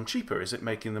cheapest one cheaper? Is it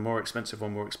making the more expensive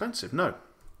one more expensive? No.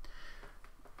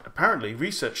 Apparently,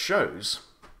 research shows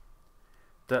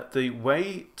that the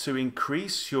way to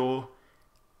increase your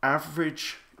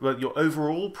average, well, your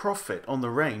overall profit on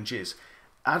the range is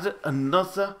add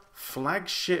another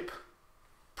flagship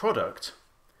product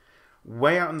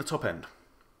way out in the top end.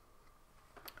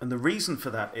 And the reason for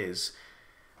that is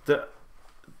that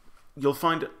you'll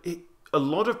find a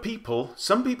lot of people,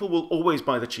 some people will always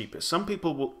buy the cheapest. Some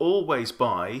people will always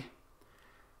buy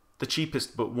the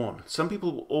cheapest but one. Some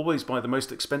people will always buy the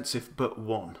most expensive but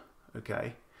one.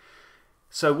 Okay.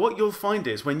 So what you'll find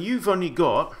is when you've only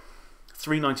got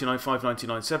 $3.99, $5.99,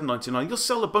 $7.99. You'll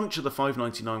sell a bunch of the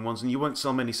 $5.99 ones and you won't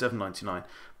sell many $7.99.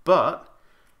 But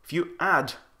if you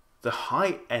add the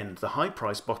high end, the high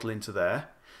price bottle into there,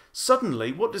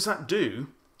 suddenly what does that do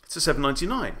to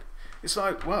 $7.99? It's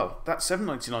like, well, that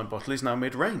 $7.99 bottle is now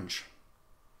mid-range.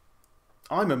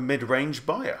 I'm a mid-range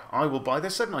buyer. I will buy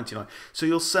their $7.99. So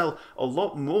you'll sell a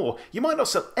lot more. You might not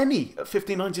sell any at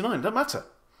 $15.99. Doesn't matter.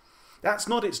 That's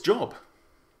not its job,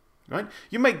 right?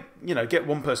 You may, get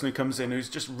one person who comes in who's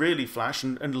just really flash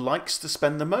and likes to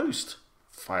spend the most.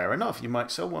 Fair enough. You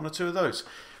might sell one or two of those.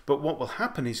 But what will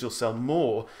happen is you'll sell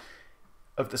more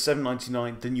of the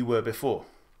 $7.99 than you were before,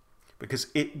 because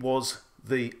it was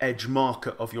the edge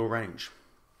marker of your range.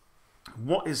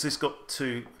 What does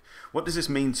this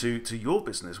mean to your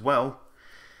business? Well,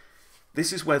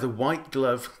 this is where the white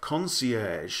glove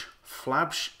concierge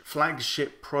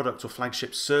flagship product or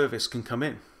flagship service can come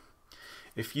in.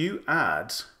 If you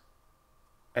add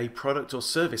a product or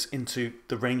service into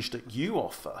the range that you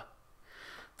offer,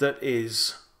 that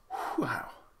is, wow,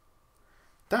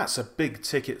 that's a big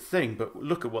ticket thing, but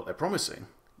look at what they're promising.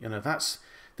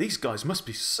 These guys must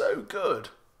be so good,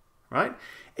 right?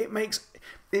 It redefines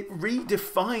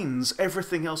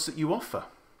everything else that you offer.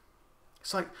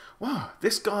 It's like, wow,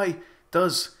 this guy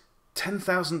does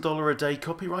 $10,000 a day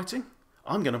copywriting.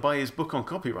 I'm going to buy his book on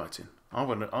copywriting. I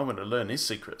want to learn his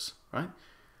secrets, right?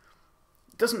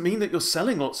 It doesn't mean that you're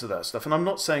selling lots of that stuff. And I'm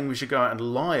not saying we should go out and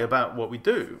lie about what we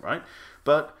do, right?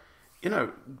 But,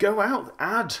 go out,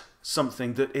 add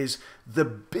something that is the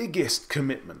biggest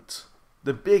commitment,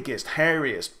 the biggest,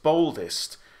 hairiest,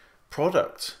 boldest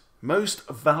product, most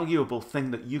valuable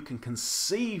thing that you can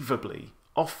conceivably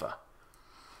offer.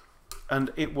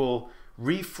 And it will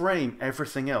reframe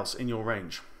everything else in your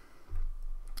range.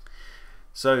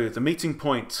 So the meeting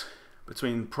point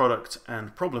between product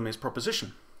and problem is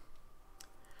proposition.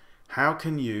 How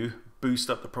can you boost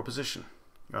up the proposition,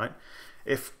 right?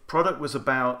 If product was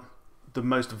about the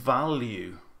most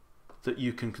value that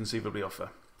you can conceivably offer,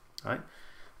 right?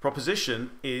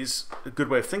 Proposition is a good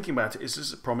way of thinking about it.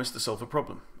 Is a promise to solve a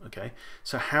problem, okay?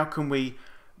 So how can we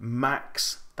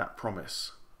max that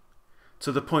promise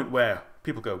to the point where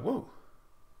people go, whoa,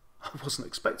 I wasn't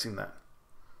expecting that,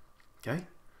 okay?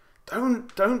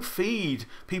 Don't feed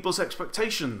people's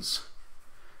expectations.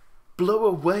 Blow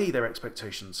away their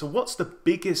expectations. So what's the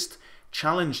biggest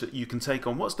challenge that you can take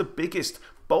on? What's the biggest,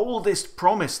 boldest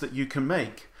promise that you can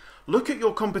make? Look at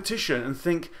your competition and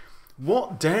think,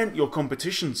 what daren't your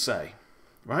competition say,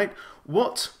 right?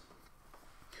 What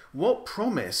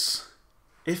promise,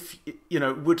 if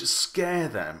would scare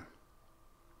them?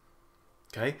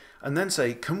 Okay, and then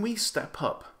say, can we step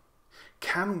up?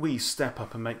 Can we step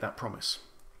up and make that promise,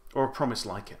 or a promise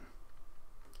like it?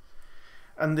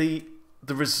 And the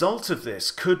result of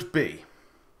this could be,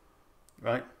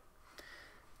 right,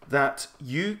 that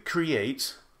you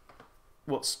create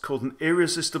what's called an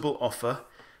irresistible offer.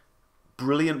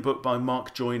 Brilliant book by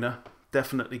Mark Joyner.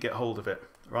 Definitely get hold of it,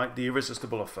 right? The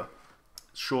Irresistible Offer.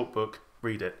 Short book,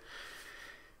 read it.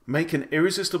 Make an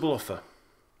irresistible offer.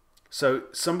 So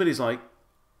somebody's like,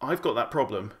 I've got that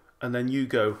problem, and then you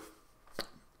go,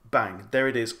 bang, there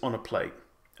it is on a plate.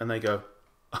 And they go,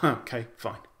 okay,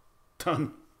 fine,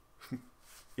 done.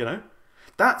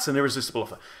 That's an irresistible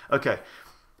offer. Okay,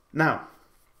 now,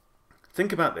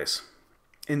 think about this.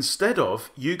 Instead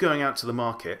of you going out to the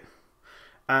market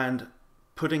and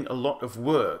putting a lot of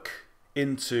work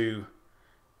into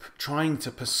trying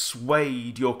to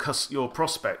persuade your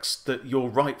prospects that you're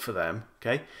right for them,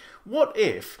 okay? What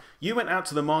if you went out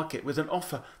to the market with an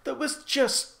offer that was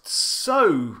just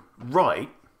so right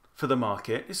for the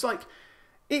market? It's like,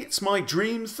 it's my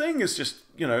dream thing. It's just,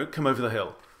 come over the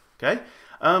hill, okay?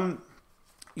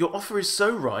 Your offer is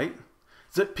so right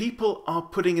that people are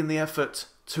putting in the effort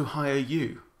to hire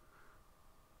you.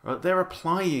 Right? They're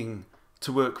applying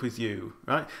to work with you,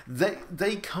 right?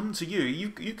 They come to you. You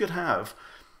could have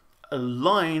a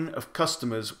line of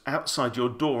customers outside your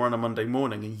door on a Monday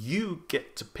morning, and you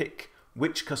get to pick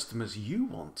which customers you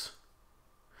want.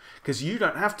 Because you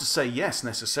don't have to say yes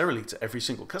necessarily to every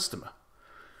single customer.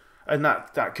 And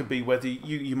that could be whether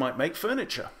you might make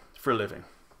furniture for a living.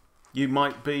 You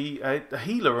might be a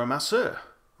healer or a masseur,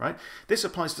 right? This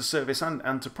applies to service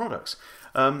and to products.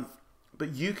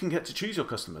 But you can get to choose your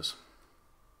customers.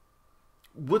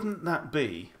 Wouldn't that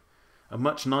be a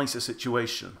much nicer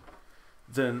situation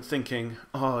than thinking,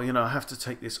 oh, I have to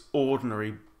take this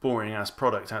ordinary, boring-ass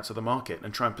product out to the market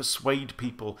and try and persuade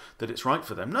people that it's right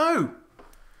for them? No!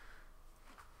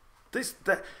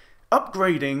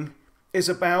 Upgrading is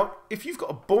about, if you've got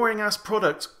a boring-ass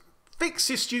product, fix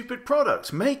your stupid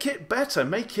product. Make it better.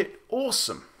 Make it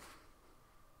awesome.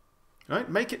 right?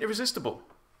 Make it irresistible.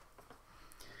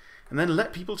 And then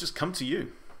let people just come to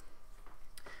you.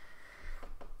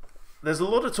 There's a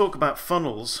lot of talk about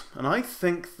funnels, and I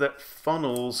think that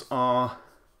funnels are,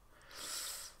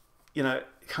 you know,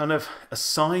 kind of a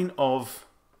sign of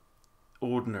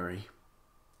ordinary.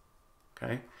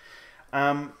 Okay,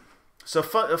 so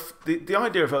the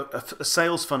idea of a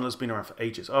sales funnel has been around for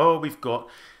ages. Oh, we've got,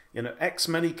 you know, X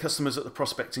many customers at the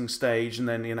prospecting stage, and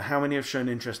then, you know, how many have shown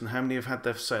interest, and how many have had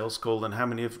their sales call, and how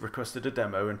many have requested a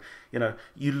demo, and, you know,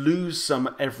 you lose some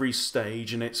at every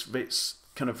stage, and it's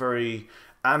kind of very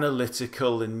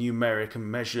analytical and numeric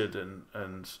and measured and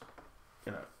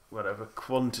you know, whatever,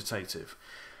 quantitative,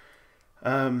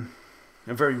 and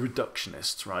very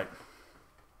reductionist, right?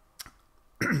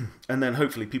 And then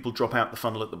hopefully people drop out the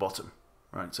funnel at the bottom,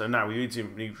 right? So now we need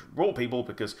to raw people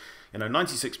because, you know,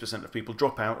 96% of people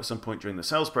drop out at some point during the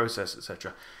sales process,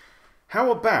 etc.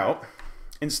 How about,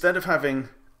 instead of having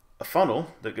a funnel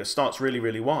that starts really,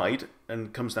 really wide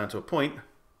and comes down to a point,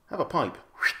 have a pipe,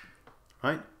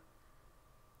 right?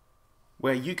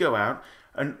 Where you go out,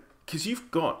 and because you've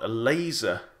got a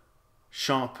laser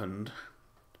sharpened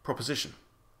proposition.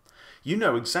 You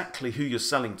know exactly who you're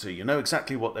selling to. You know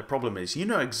exactly what their problem is. You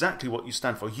know exactly what you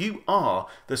stand for. You are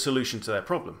the solution to their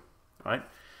problem, right?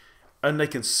 And they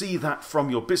can see that from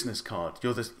your business card.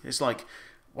 It's like,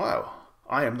 wow,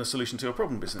 I am the solution to your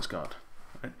problem business card,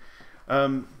 right?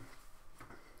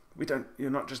 You're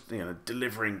not just, you know,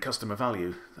 delivering customer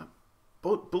value.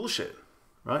 Bullshit,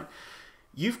 right?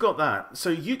 You've got that. So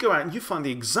you go out and you find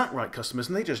the exact right customers,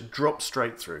 and they just drop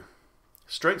straight through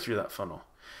that funnel.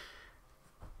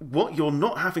 What you're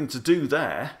not having to do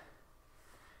there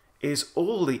is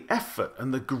all the effort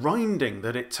and the grinding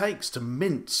that it takes to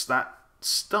mince that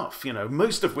stuff, you know,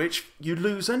 most of which you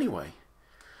lose anyway.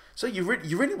 So you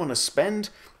really want to spend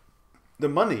the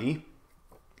money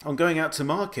on going out to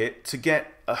market to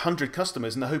get 100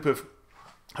 customers in the hope of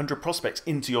 100 prospects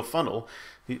into your funnel,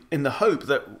 in the hope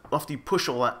that after you push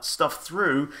all that stuff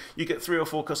through, you get 3 or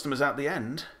 4 customers at the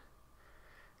end.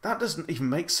 That doesn't even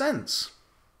make sense.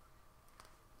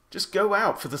 Just go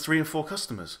out for the 3 or 4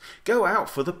 customers. Go out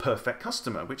for the perfect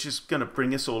customer, which is going to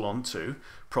bring us all on to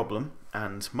problem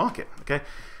and market. Okay,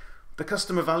 the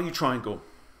customer value triangle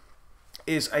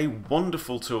is a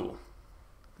wonderful tool.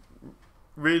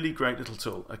 Really great little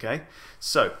tool. Okay,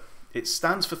 so it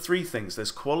stands for 3 things.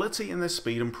 There's quality, and there's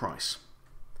speed and price.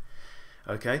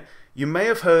 Okay, you may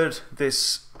have heard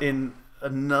this in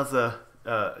another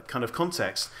kind of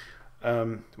context,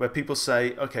 where people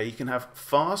say, okay, you can have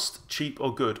fast, cheap,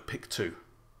 or good, pick 2.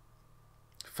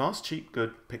 Fast, cheap,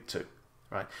 good, pick 2.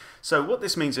 Right? So what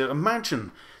this means is,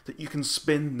 imagine that you can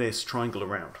spin this triangle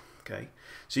around. Okay,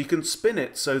 so you can spin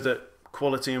it so that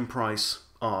quality and price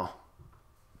are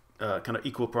kind of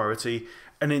equal priority,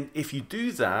 and then if you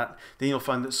do that, then you'll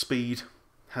find that speed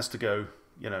has to go,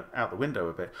 you know, out the window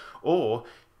a bit. Or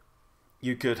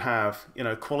you could have, you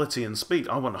know, quality and speed.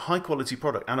 I want a high quality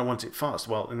product and I want it fast.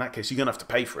 Well, in that case, you're going to have to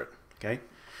pay for it. Okay.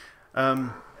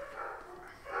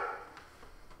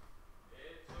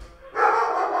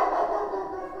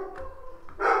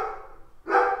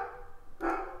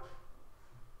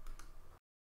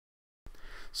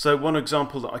 So one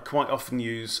example that I quite often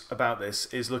use about this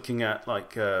is looking at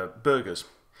like burgers.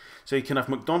 So you can have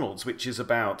McDonald's, which is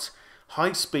about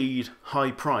high speed,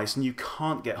 high price, and you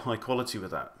can't get high quality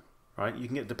with that, right? You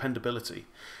can get dependability.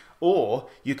 Or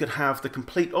you could have the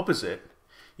complete opposite.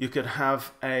 You could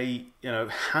have a, you know,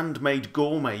 handmade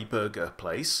gourmet burger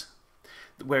place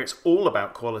where it's all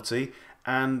about quality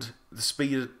and the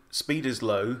speed is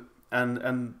low,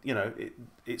 and you know,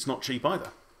 it's not cheap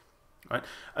either. Right?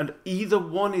 And either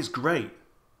one is great.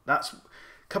 That's a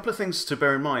couple of things to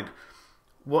bear in mind.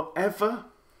 Whichever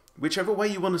way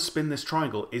you want to spin this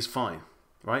triangle is fine,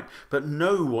 right? But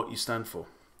know what you stand for.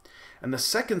 And the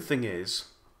second thing is,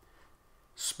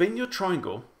 spin your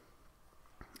triangle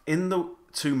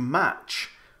to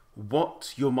match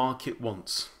what your market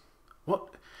wants.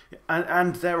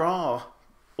 And there are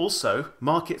also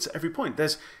markets at every point.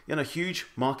 There's, you know, a huge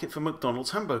market for McDonald's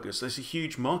hamburgers. There's a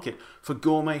huge market for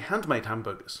gourmet handmade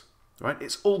hamburgers, right?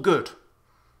 It's all good.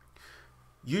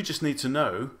 You just need to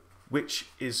know which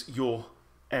is your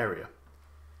area.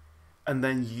 And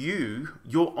then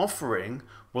your offering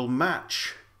will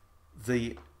match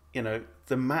the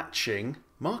matching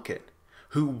market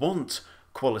who want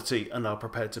quality and are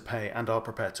prepared to pay and are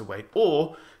prepared to wait,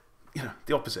 or, you know,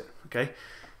 the opposite. Okay,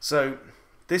 so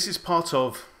this is part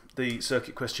of the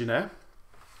circuit questionnaire.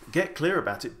 Get clear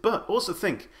about it, but also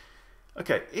think,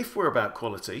 okay, if we're about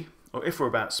quality, or if we're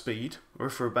about speed, or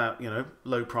if we're about, you know,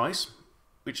 low price,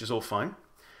 which is all fine,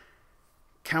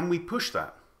 can we push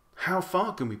that? how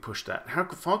far can we push that? How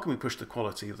far can we push the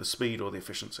quality, the speed, or the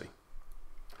efficiency?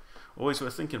 Always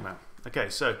worth thinking about. Okay,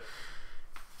 so a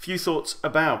few thoughts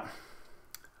about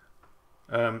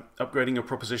upgrading your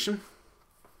proposition.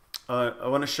 I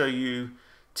want to show you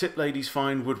Tip Ladies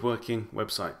Fine Woodworking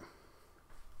website.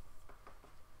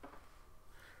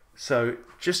 So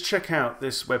just check out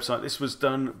this website. This was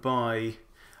done by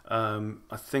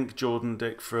I think Jordan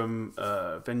Dick from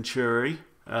Venturi,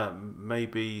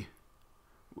 maybe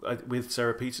with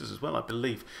Sarah Peters as well, I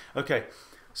believe. Okay,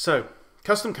 so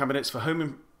custom cabinets for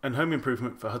home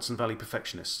improvement for Hudson Valley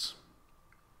perfectionists.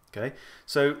 Okay,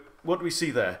 so what do we see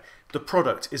there? The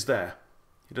product is there.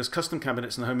 He does custom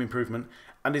cabinets and home improvement,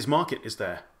 and his market is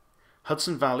there.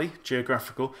 Hudson Valley,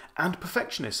 geographical, and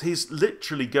perfectionists. He's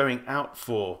literally going out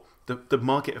for the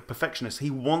market of perfectionists. He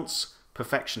wants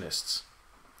perfectionists.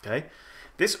 Okay,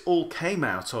 this all came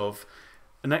out of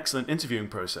an excellent interviewing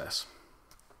process.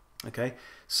 Okay,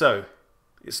 so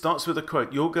it starts with a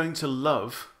quote. You're going to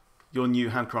love your new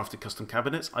handcrafted custom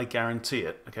cabinets. I guarantee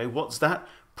it. Okay, what's that?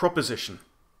 Proposition.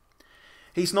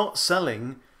 He's not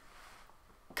selling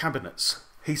cabinets.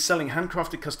 He's selling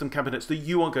handcrafted custom cabinets that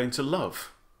you are going to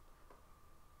love.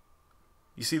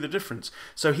 You see the difference?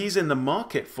 So he's in the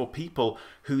market for people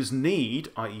whose need,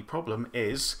 i.e. problem,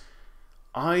 is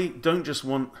I don't just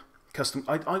want custom,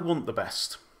 I want the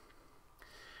best.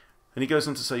 And he goes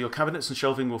on to say, your cabinets and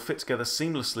shelving will fit together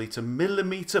seamlessly to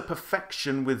millimeter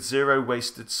perfection with zero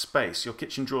wasted space. Your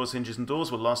kitchen drawers, hinges and doors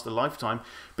will last a lifetime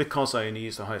because I only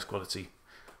use the highest quality,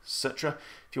 etc.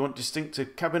 If you want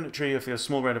distinctive cabinetry, if you have a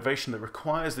small renovation that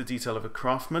requires the detail of a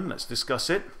craftsman, let's discuss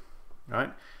it.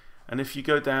 Right? And if you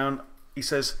go down, he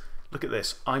says, look at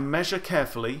this. I measure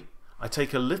carefully, I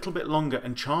take a little bit longer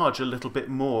and charge a little bit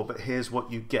more, but here's what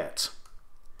you get.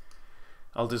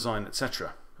 I'll design,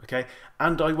 etc. Okay?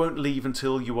 And I won't leave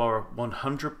until you are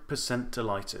 100%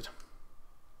 delighted.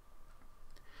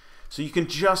 So you can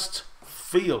just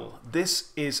feel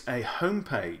this is a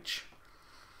homepage.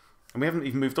 And we haven't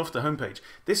even moved off the homepage.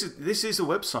 This is a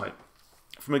website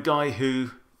from a guy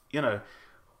who, you know,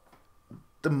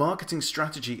 the marketing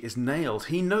strategy is nailed.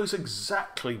 He knows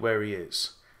exactly where he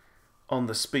is on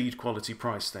the speed, quality,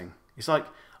 price thing. It's like,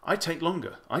 I take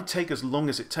longer. I take as long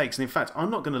as it takes. And in fact,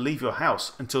 I'm not going to leave your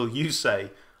house until you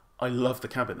say, I love the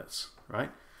cabinets,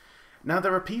 right? Now,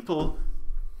 there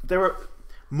are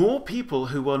more people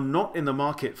who are not in the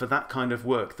market for that kind of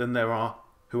work than there are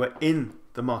who are in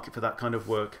the market for that kind of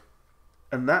work.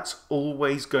 And that's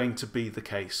always going to be the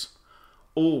case.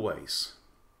 Always.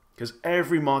 Because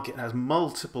every market has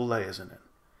multiple layers in it.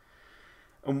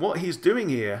 And what he's doing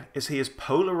here is he is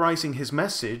polarizing his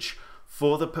message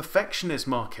for the perfectionist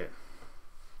market.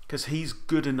 Because he's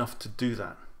good enough to do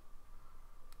that.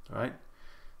 Right?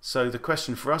 So the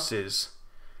question for us is,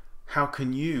 how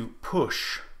can you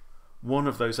push one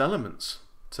of those elements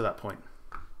to that point?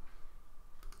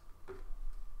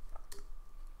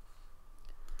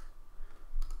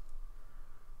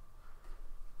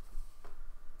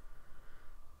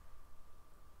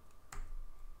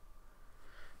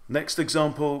 Next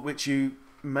example, which you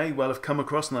may well have come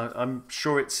across, and I'm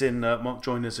sure it's in Mark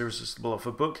Joyner's Irresistible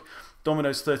Offer book,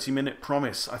 Domino's 30-Minute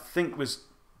Promise, I think was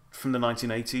from the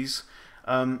 1980s.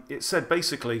 It said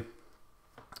basically,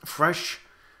 fresh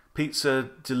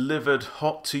pizza delivered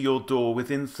hot to your door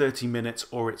within 30 minutes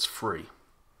or it's free.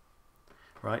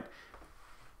 Right?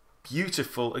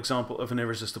 Beautiful example of an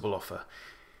irresistible offer.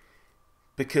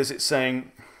 Because it's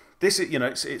saying, this is, you know,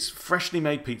 it's freshly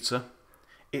made pizza,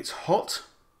 it's hot,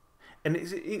 and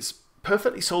it's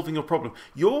perfectly solving your problem.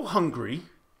 You're hungry,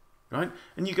 right?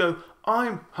 And you go,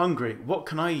 I'm hungry. What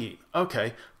can I eat?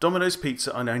 Okay, Domino's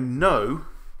Pizza, and I know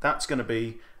that's going to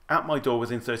be at my door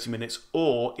within 30 minutes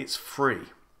or it's free.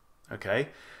 Okay?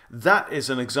 That is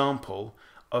an example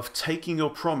of taking your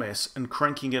promise and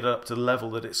cranking it up to the level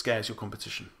that it scares your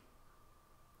competition.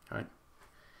 Right?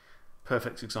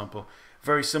 Perfect example.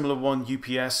 Very similar one,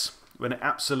 UPS, when it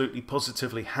absolutely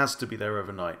positively has to be there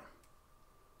overnight.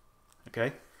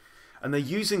 Okay? And they're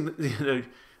using, you know,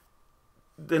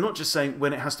 they're not just saying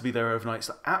when it has to be there overnight, it's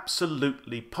that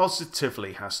absolutely,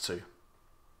 positively has to.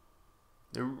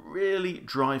 They're really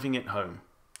driving it home.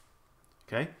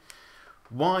 Okay?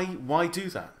 Why do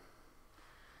that?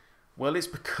 Well, it's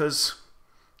because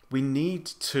we need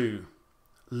to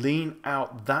lean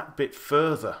out that bit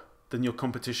further than your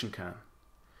competition can.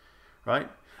 Right?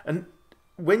 And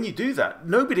when you do that,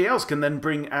 nobody else can then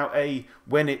bring out a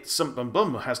when it's something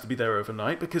blum has to be there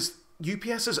overnight, because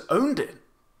UPS has owned it.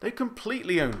 They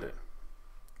completely owned it.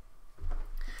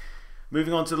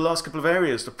 Moving on to the last couple of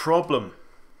areas, the problem.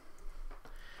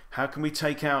 How can we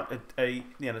take out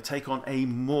take on a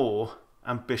more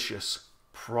ambitious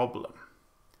problem.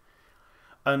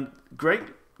 And great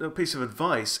little piece of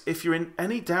advice, if you're in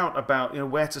any doubt about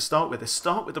where to start with this,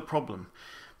 start with the problem.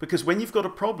 Because when you've got a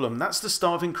problem, that's the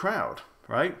starving crowd,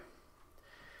 right?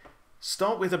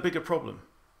 Start with a bigger problem.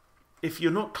 If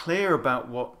you're not clear about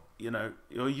what,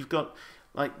 you've got,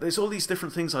 like, there's all these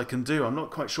different things I can do. I'm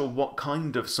not quite sure what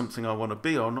kind of something I want to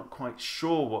be, or I'm not quite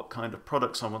sure what kind of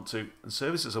products I want to, and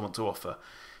services I want to offer.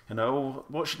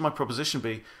 What should my proposition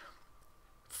be?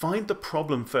 Find the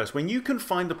problem first. When you can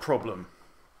find the problem,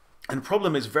 and the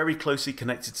problem is very closely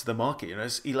connected to the market,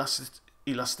 it's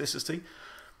elasticity.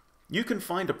 You can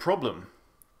find a problem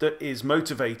that is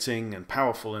motivating and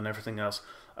powerful and everything else,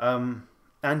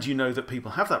 and you know that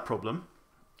people have that problem,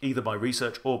 either by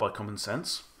research or by common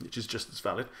sense, which is just as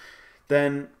valid,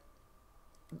 then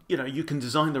you can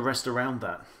design the rest around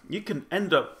that. You can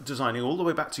end up designing all the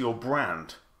way back to your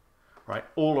brand, right,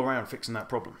 all around fixing that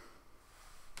problem.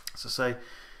 So say,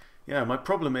 my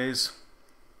problem is,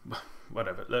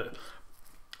 whatever. Look,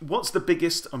 what's the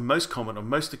biggest and most common or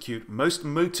most acute, most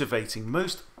motivating,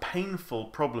 most painful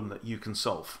problem that you can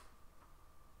solve?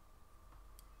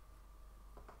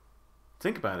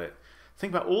 Think about it.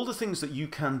 Think about all the things that you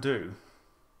can do.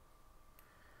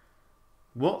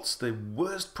 What's the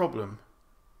worst problem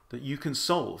that you can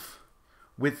solve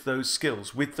with those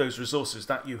skills, with those resources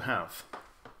that you have?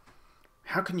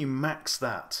 How can you max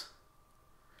that?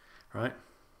 Right?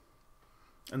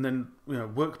 And then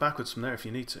work backwards from there if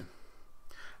you need to.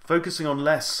 Focusing on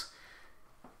less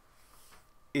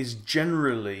is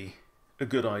generally a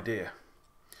good idea.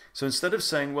 So instead of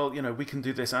saying, well, we can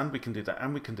do this and we can do that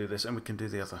and we can do this and we can do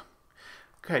the other.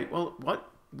 Okay, well,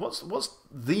 what's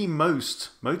the most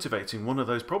motivating one of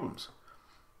those problems?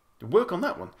 Work on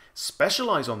that one.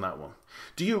 Specialize on that one.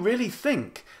 Do you really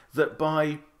think that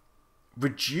by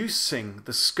reducing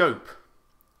the scope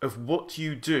of what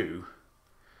you do,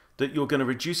 that you're going to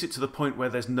reduce it to the point where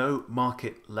there's no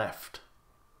market left?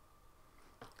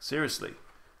 Seriously.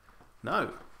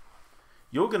 No.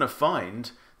 You're going to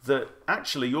find that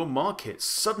actually your market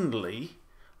suddenly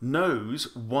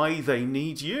knows why they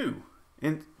need you.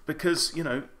 Because,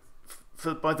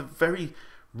 by the very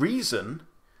reason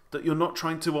that you're not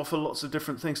trying to offer lots of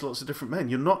different things, lots of different men.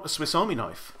 You're not a Swiss Army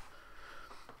knife.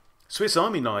 Swiss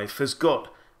Army knife has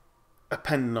got a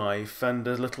penknife and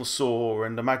a little saw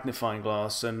and a magnifying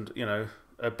glass and,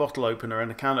 a bottle opener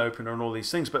and a can opener and all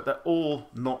these things, but they're all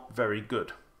not very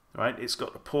good, right? It's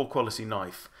got a poor quality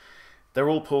knife. They're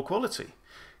all poor quality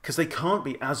because they can't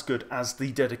be as good as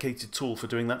the dedicated tool for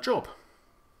doing that job,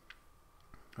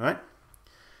 right?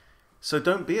 So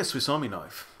don't be a Swiss Army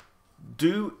knife.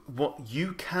 Do what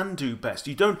you can do best.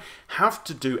 You don't have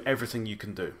to do everything you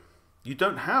can do. You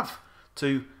don't have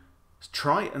to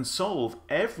try and solve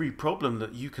every problem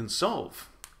that you can solve.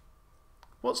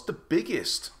 What's the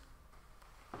biggest,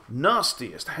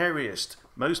 nastiest, hairiest,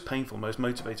 most painful, most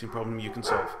motivating problem you can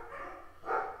solve?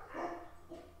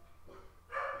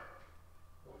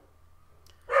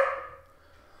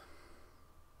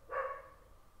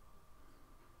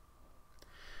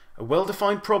 A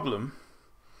well-defined problem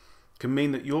can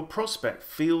mean that your prospect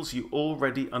feels you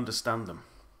already understand them.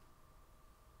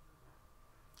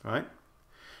 Right?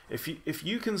 If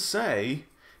you can say,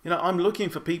 I'm looking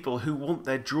for people who want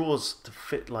their drawers to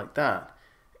fit like that.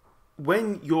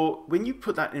 When you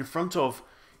put that in front of,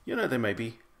 there may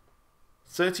be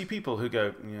 30 people who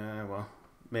go, yeah, well,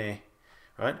 me,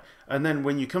 right? And then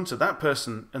when you come to that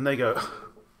person and they go,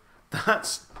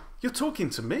 you're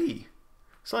talking to me.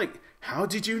 It's like, how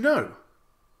did you know?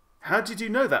 How did you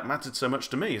know that mattered so much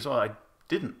to me? So I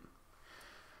didn't.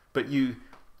 But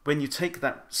when you take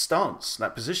that stance,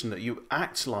 that position, that you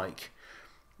act like,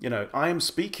 I am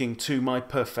speaking to my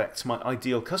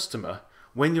ideal customer.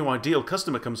 When your ideal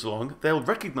customer comes along, they'll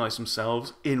recognize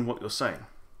themselves in what you're saying.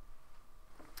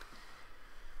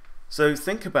 So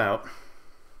think about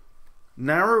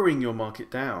narrowing your market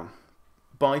down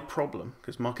by problem,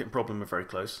 because market and problem are very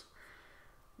close.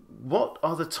 What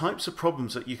are the types of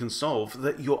problems that you can solve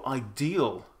that your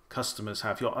ideal customers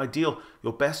have,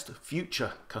 your best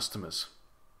future customers,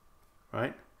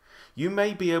 right? You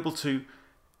may be able to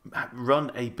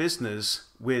run a business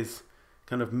with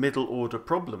kind of middle order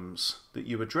problems that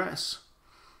you address,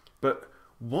 but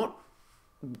what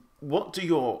do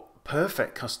your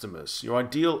perfect customers, your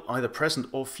ideal either present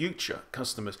or future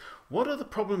customers, what are the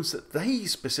problems that they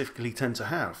specifically tend to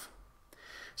have?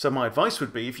 So my advice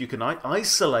would be, if you can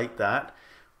isolate that,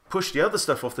 push the other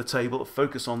stuff off the table,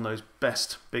 focus on those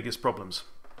best, biggest problems.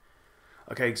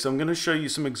 Okay, so I'm going to show you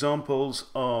some examples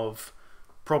of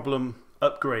problem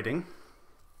upgrading,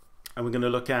 and we're going to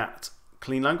look at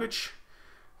Clean Language,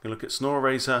 we're going to look at Sonora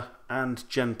Razor and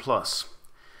Gen Plus.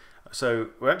 So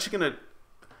we're actually going to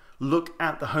look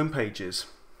at the home pages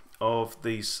of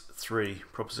these three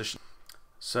propositions.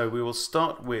 So we will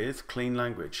start with clean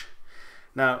language.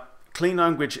 Now, clean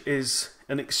language is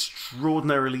an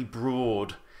extraordinarily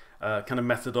broad kind of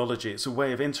methodology. It's a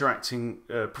way of interacting,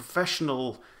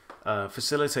 professional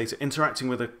facilitator interacting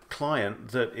with a client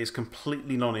that is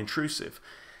completely non-intrusive,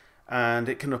 and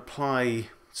it can apply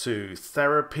to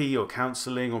therapy or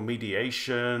counseling or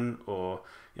mediation or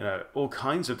all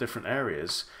kinds of different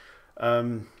areas,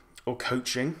 or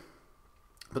coaching.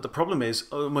 But the problem is,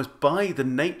 almost by the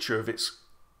nature of its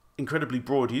incredibly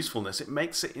broad usefulness, it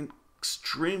makes it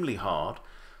extremely hard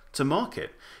to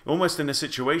market. Almost in a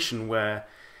situation where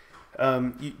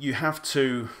you have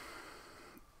to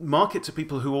market to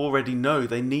people who already know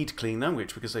they need clean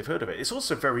language because they've heard of it. It's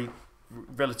also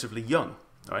relatively young,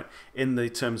 right, in the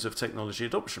terms of technology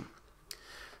adoption.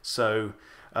 So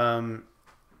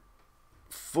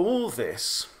for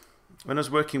this, when I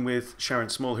was working with Sharon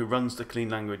Small, who runs the Clean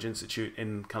Language Institute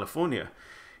in California,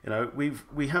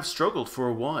 we have struggled for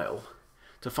a while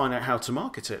to find out how to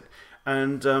market it,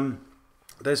 and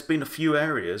there's been a few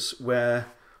areas where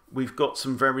we've got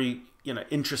some very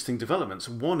interesting developments.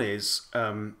 One is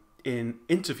in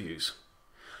interviews.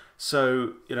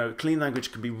 So clean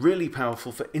language can be really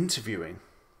powerful for interviewing,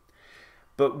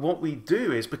 but what we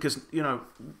do is, because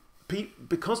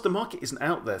the market isn't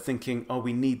out there thinking, oh,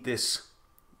 we need this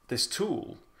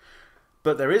tool,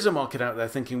 but there is a market out there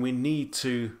thinking we need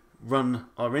to run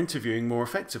our interviewing more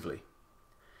effectively.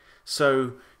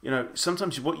 So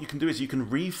sometimes what you can do is you can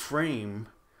reframe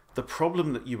the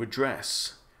problem that you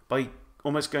address by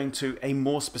almost going to a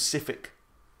more specific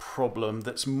problem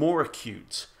that's more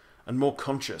acute and more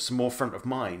conscious and more front of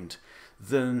mind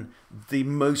than the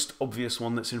most obvious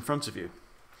one that's in front of you.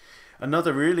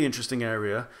 Another really interesting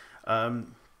area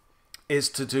is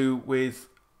to do with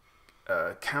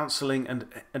counseling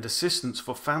and assistance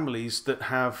for families that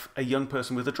have a young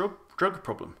person with a drug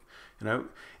problem.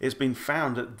 It's been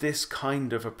found that this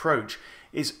kind of approach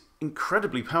is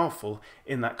incredibly powerful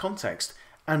in that context,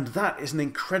 and that is an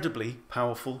incredibly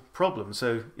powerful problem.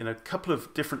 So a couple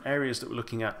of different areas that we're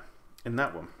looking at in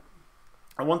that one.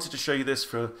 I wanted to show you this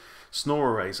for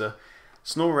Snore Eraser.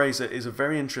 Snore Eraser is a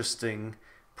very interesting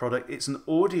product. It's an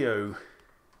audio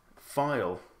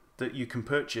file that you can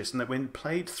purchase, and that when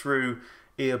played through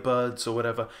earbuds or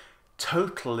whatever,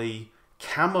 totally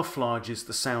camouflages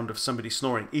the sound of somebody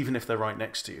snoring, even if they're right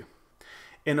next to you,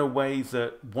 in a way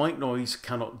that white noise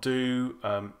cannot do,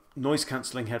 noise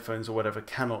cancelling headphones or whatever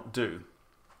cannot do.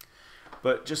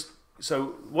 But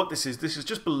so what this is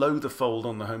just below the fold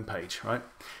on the homepage, right?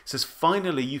 It says,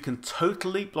 finally, you can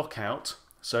totally block out,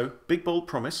 so big bold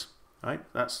promise, right?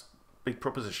 That's big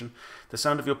proposition, the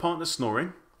sound of your partner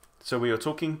snoring. So we are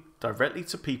talking directly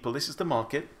to people. This is the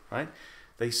market, right?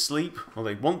 They sleep, or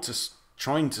they want to,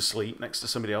 trying to sleep next to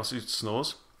somebody else who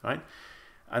snores, right?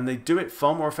 And they do it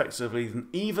far more effectively than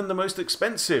even the most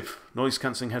expensive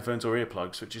noise-cancelling headphones or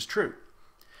earplugs, which is true.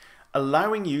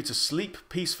 Allowing you to sleep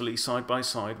peacefully side by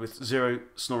side with zero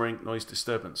snoring noise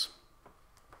disturbance.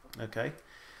 Okay?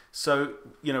 So,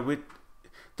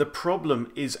 the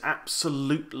problem is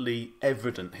absolutely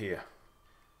evident here.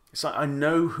 It's like, I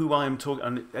know who I am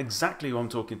talking, exactly who I'm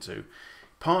talking to.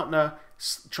 Partner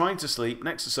trying to sleep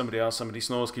next to somebody else, somebody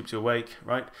snores, keeps you awake,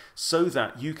 right? So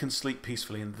that you can sleep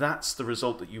peacefully, and that's the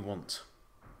result that you want.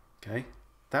 Okay?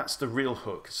 That's the real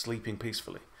hook, sleeping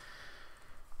peacefully.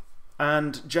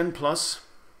 And Gen Plus,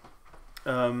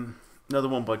 another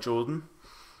one by Jordan,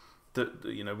 that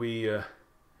we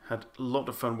had a lot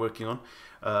of fun working on.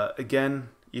 Again,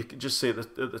 you can just see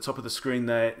at the top of the screen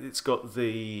there, it's got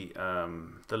the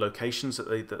locations that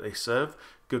they serve,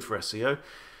 good for SEO.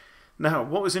 Now,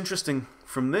 what was interesting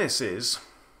from this is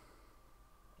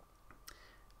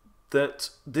that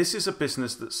this is a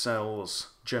business that sells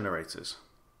generators.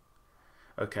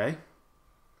 Okay?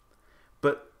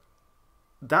 But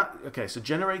so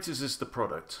generators is the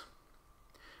product.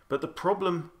 But the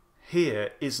problem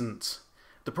here isn't,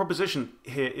 the proposition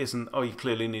here isn't, oh, you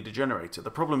clearly need a generator. The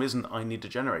problem isn't, I need a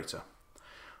generator.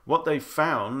 What they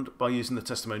found by using the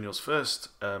testimonials first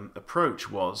approach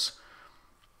was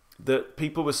that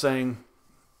people were saying,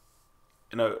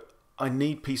 I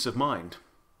need peace of mind.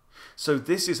 So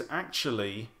this is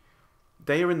actually,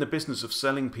 they are in the business of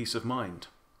selling peace of mind,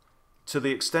 to the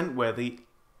extent where the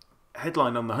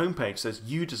headline on the homepage says,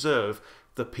 you deserve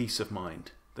the peace of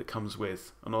mind that comes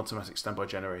with an automatic standby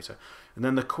generator. And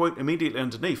then the quote immediately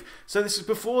underneath. So this is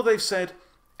before they've said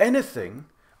anything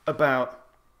about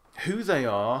who they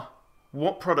are,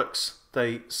 what products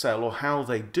they sell, or how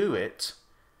they do it.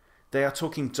 They are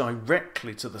talking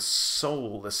directly to the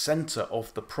soul, the center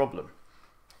of the problem.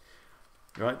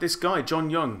 Right, this guy, John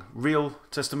Young, real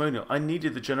testimonial. I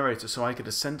needed the generator so I get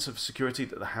a sense of security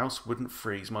that the house wouldn't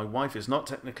freeze. My wife is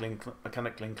not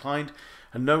mechanically inclined,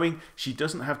 and knowing she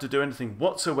doesn't have to do anything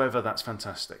whatsoever, that's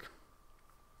fantastic.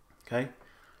 Okay,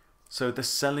 so they're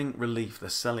selling relief, they're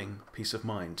selling peace of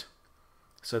mind.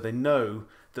 So they know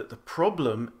that the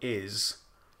problem is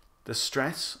the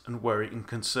stress and worry and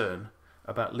concern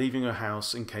about leaving your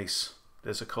house in case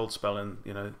there's a cold spell and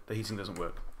the heating doesn't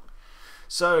work.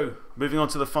 So, moving on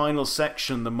to the final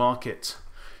section, the market.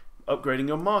 Upgrading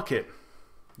your market.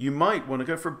 You might want to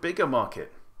go for a bigger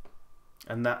market.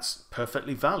 And that's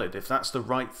perfectly valid if that's the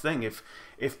right thing. If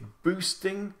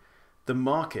boosting the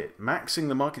market, maxing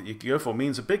the market you go for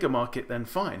means a bigger market, then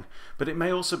fine. But it may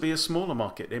also be a smaller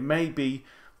market. It may be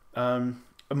a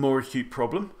more acute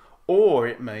problem, or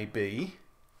it may be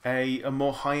a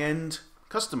more high-end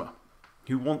customer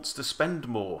who wants to spend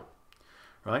more.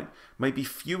 Right? Maybe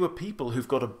fewer people who've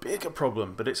got a bigger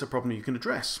problem, but it's a problem you can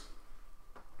address.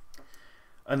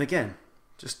 And again,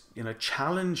 just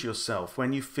challenge yourself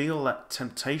when you feel that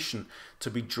temptation to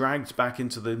be dragged back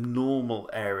into the normal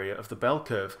area of the bell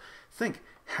curve. Think,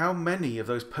 how many of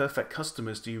those perfect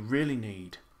customers do you really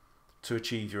need to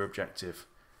achieve your objective,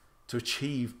 to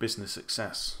achieve business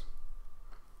success?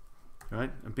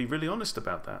 Right? And be really honest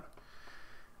about that.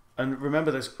 And remember,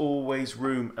 there's always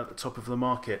room at the top of the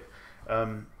market.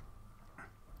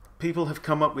 People have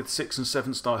come up with 6- and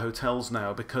 7-star hotels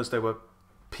now because there were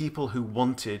people who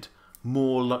wanted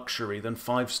more luxury than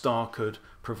 5-star could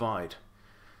provide.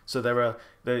 So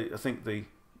I think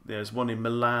there's one in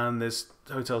Milan, there's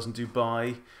hotels in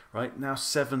Dubai, right? Now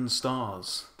 7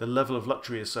 stars. The level of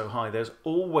luxury is so high. There's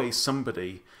always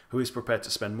somebody who is prepared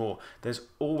to spend more. There's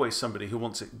always somebody who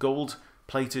wants it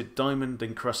gold-plated,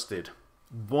 diamond-encrusted,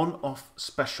 one-off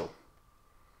special.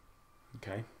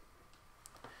 Okay?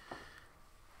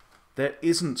 There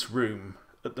isn't room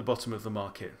at the bottom of the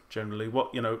market generally.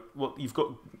 What you've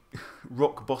got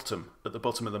rock bottom at the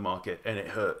bottom of the market, and it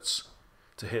hurts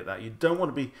to hit that. You don't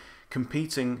want to be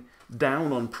competing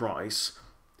down on price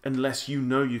unless you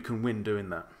know you can win doing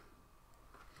that.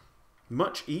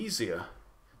 Much easier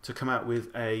to come out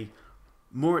with a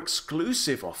more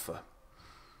exclusive offer,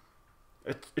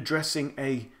 addressing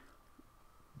a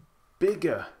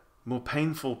bigger, more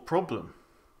painful problem,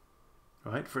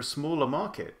 right, for a smaller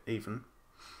market even,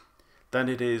 than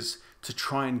it is to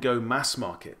try and go mass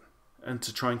market and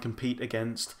to try and compete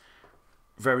against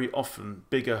very often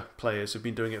bigger players who've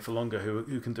been doing it for longer,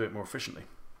 who can do it more efficiently.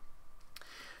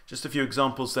 Just a few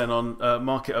examples then on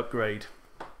market upgrade.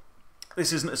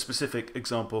 This isn't a specific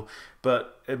example,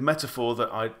 but a metaphor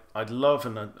that I'd love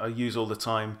and I use all the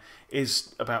time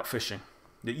is about fishing.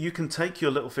 That you can take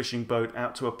your little fishing boat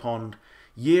out to a pond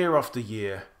year after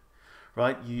year,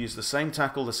 right? You use the same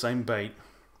tackle, the same bait,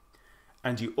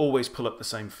 and you always pull up the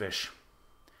same fish.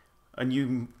 And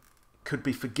you could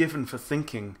be forgiven for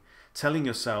telling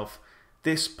yourself,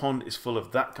 this pond is full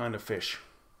of that kind of fish.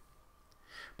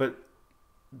 But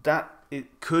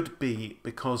it could be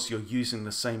because you're using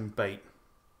the same bait,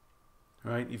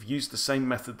 right? You've used the same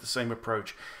method, the same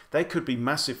approach. There could be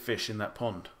massive fish in that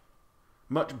pond,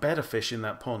 much better fish in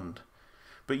that pond,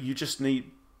 but you just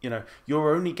need,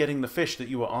 you're only getting the fish that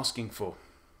you were asking for.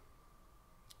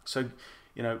 So,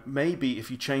 maybe if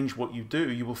you change what you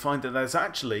do, you will find that there's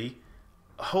actually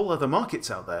a whole other markets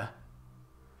out there,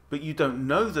 but you don't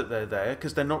know that they're there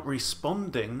because they're not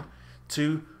responding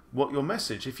to what your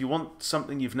message. If you want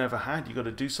something you've never had, you've got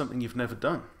to do something you've never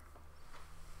done.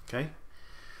 Okay?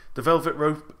 The velvet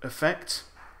rope effect,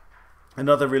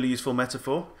 another really useful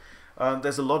metaphor.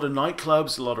 There's a lot of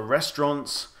nightclubs, a lot of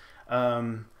restaurants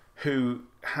who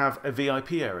have a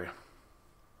VIP area,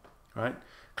 right?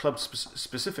 Clubs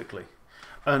specifically.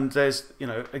 And there's,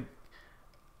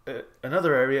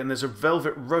 another area, and there's a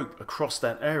velvet rope across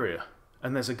that area,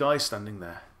 and there's a guy standing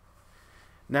there.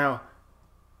 Now,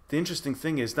 the interesting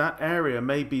thing is that area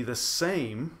may be the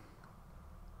same,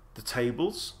 the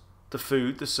tables, the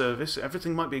food, the service,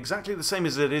 everything might be exactly the same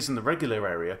as it is in the regular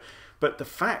area, but the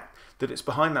fact that it's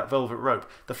behind that velvet rope,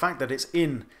 the fact that it's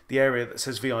in the area that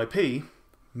says VIP,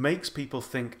 makes people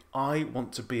think, I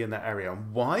want to be in that area.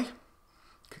 And why?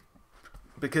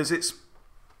 Because it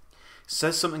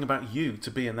says something about you to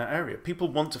be in that area. People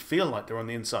want to feel like they're on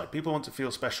the inside. People want to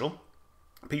feel special.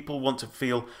 People want to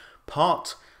feel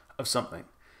part of something.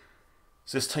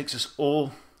 So this takes us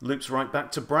all, loops right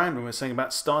back to brand when we're saying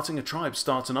about starting a tribe,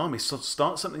 start an army. So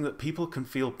start something that people can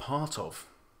feel part of.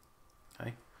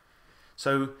 Okay?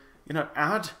 So,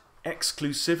 add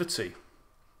exclusivity.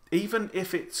 Even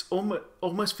if it's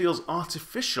almost feels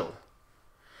artificial.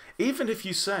 Even if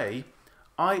you say,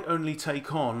 I only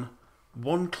take on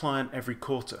one client every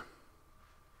quarter.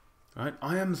 Right?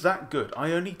 I am that good.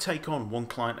 I only take on one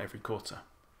client every quarter.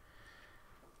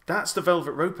 That's the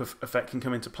velvet rope effect can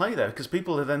come into play there, because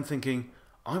people are then thinking,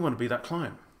 I want to be that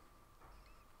client.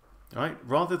 Right?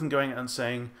 Rather than going out and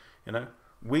saying,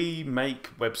 we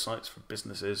make websites for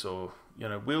businesses, or,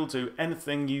 we'll do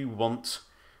anything you want.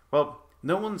 Well,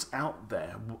 no one's out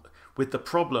there with the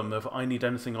problem of I need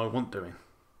anything I want doing.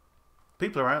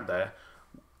 People are out there.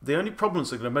 The only problems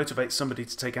that are going to motivate somebody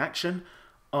to take action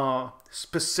are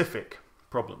specific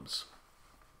problems.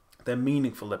 They're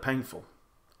meaningful, they're painful.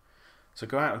 So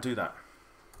go out and do that.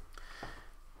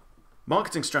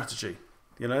 Marketing strategy.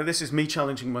 This is me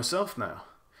challenging myself now.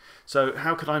 So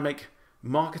how could I make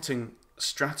marketing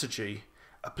strategy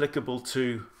applicable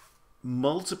to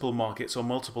multiple markets or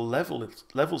multiple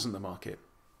levels in the market?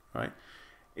 Right?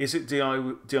 Is it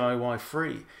DIY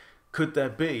free? Could there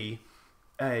be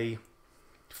a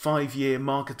 5-year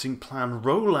marketing plan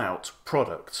rollout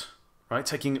product, right?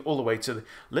 Taking it all the way to the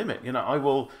limit. I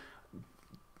will,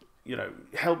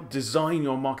 help design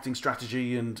your marketing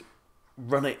strategy and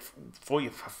run it for you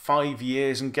for 5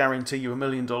 years and guarantee you $1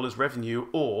 million revenue,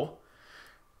 or,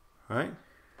 right?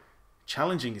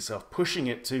 Challenging yourself, pushing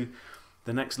it to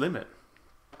the next limit.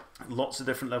 Lots of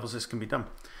different levels this can be done.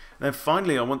 And then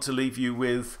finally, I want to leave you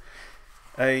with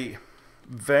a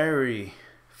very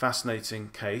fascinating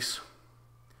case.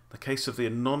 The case of the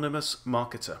anonymous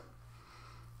marketer.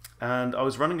 And I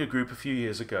was running a group a few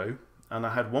years ago, and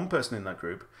I had one person in that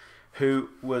group who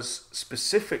was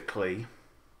specifically,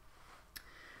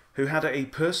 who had a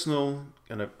personal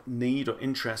need or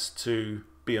interest to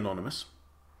be anonymous,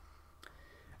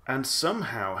 and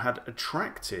somehow had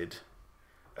attracted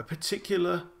a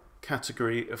particular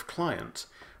category of client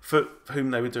for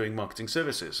whom they were doing marketing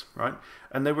services, right?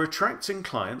 And they were attracting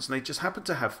clients, and they just happened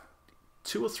to have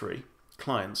 2 or 3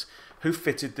 clients who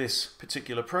fitted this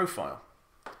particular profile.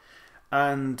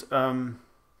 And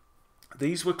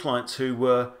these were clients who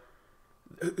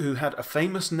had a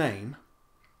famous name,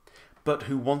 but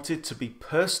who wanted to be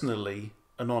personally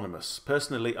anonymous,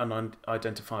 personally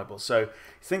unidentifiable. So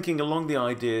thinking along the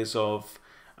ideas of,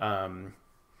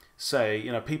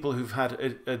 say, people who've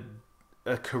had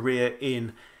a career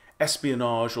in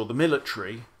espionage or the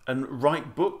military and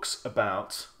write books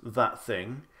about that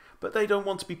thing, but they don't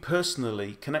want to be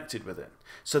personally connected with it.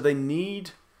 So they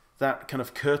need that kind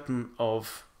of curtain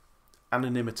of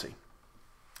anonymity,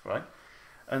 right?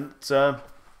 And so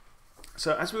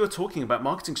as we were talking about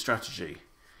marketing strategy,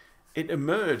 it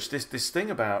emerged this thing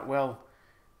about, well,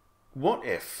 what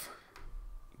if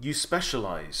you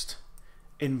specialized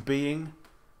in being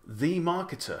the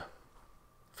marketer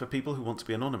for people who want to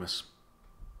be anonymous?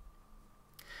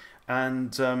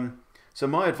 And so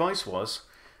my advice was,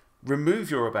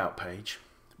 remove your about page,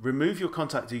 remove your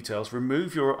contact details,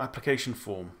 remove your application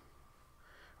form,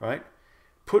 right?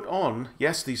 Put on,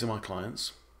 yes, these are my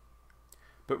clients,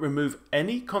 but remove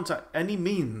any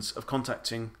means of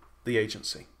contacting the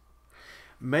agency.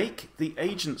 Make the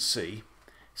agency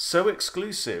so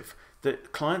exclusive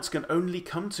that clients can only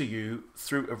come to you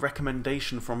through a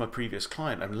recommendation from a previous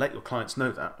client, and let your clients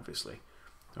know that, obviously,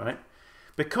 right?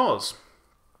 Because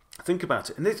think about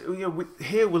it, and this,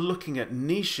 here we're looking at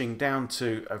niching down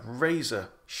to a razor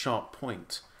sharp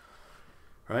point,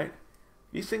 right?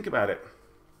 You think about it,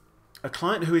 a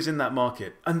client who is in that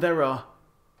market, and there are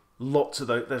lots of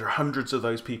those, there are hundreds of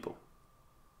those people,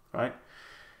 right?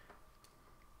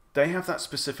 They have that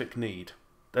specific need.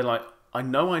 They're like, I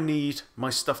know I need my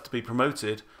stuff to be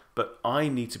promoted, but I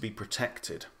need to be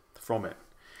protected from it.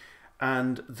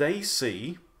 And they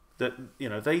see that,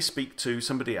 they speak to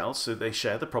somebody else who they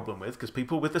share the problem with, because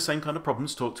people with the same kind of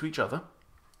problems talk to each other.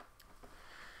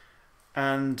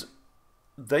 And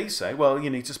they say, well, you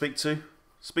need to speak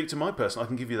to my person. I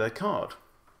can give you their card.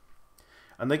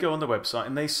 And they go on the website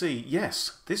and they see,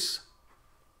 yes, this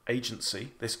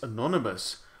agency, this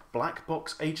anonymous black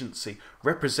box agency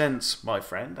represents my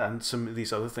friend and some of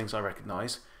these other things I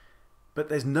recognize, but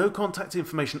there's no contact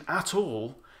information at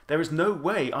all. There is no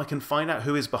way I can find out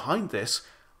who is behind this.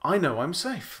 I know I'm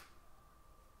safe,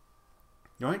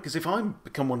 right? Because if I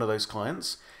become one of those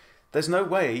clients, there's no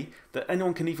way that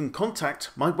anyone can even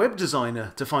contact my web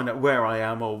designer to find out where I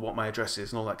am or what my address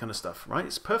is and all that kind of stuff, right?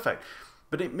 It's perfect.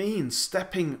 But it means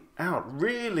stepping out,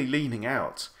 really leaning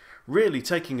out, really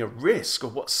taking a risk, or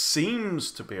what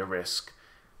seems to be a risk,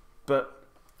 but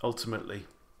ultimately,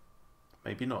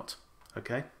 maybe not,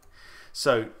 okay?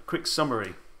 So, quick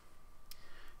summary.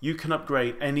 You can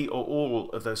upgrade any or all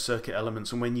of those circuit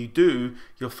elements, and when you do,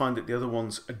 you'll find that the other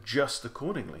ones adjust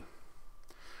accordingly.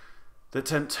 The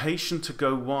temptation to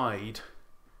go wide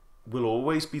will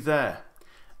always be there,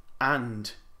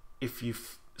 and if you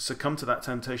succumb to that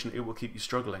temptation, it will keep you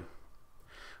struggling.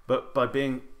 But by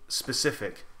being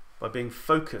specific, by being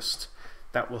focused,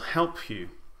 that will help you.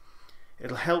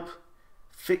 It'll help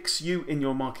fix you in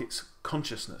your market's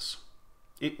consciousness.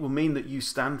 It will mean that you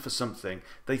stand for something.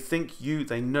 They think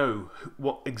they know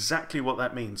exactly what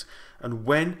that means. And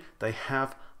when they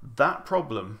have that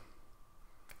problem,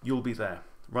 you'll be there,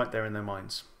 right there in their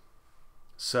minds.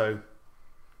 So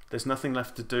there's nothing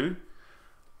left to do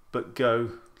but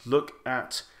go look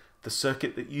at the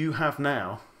circuit that you have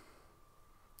now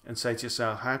and say to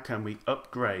yourself, how can we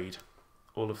upgrade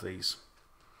all of these?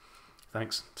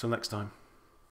 Thanks. Till next time.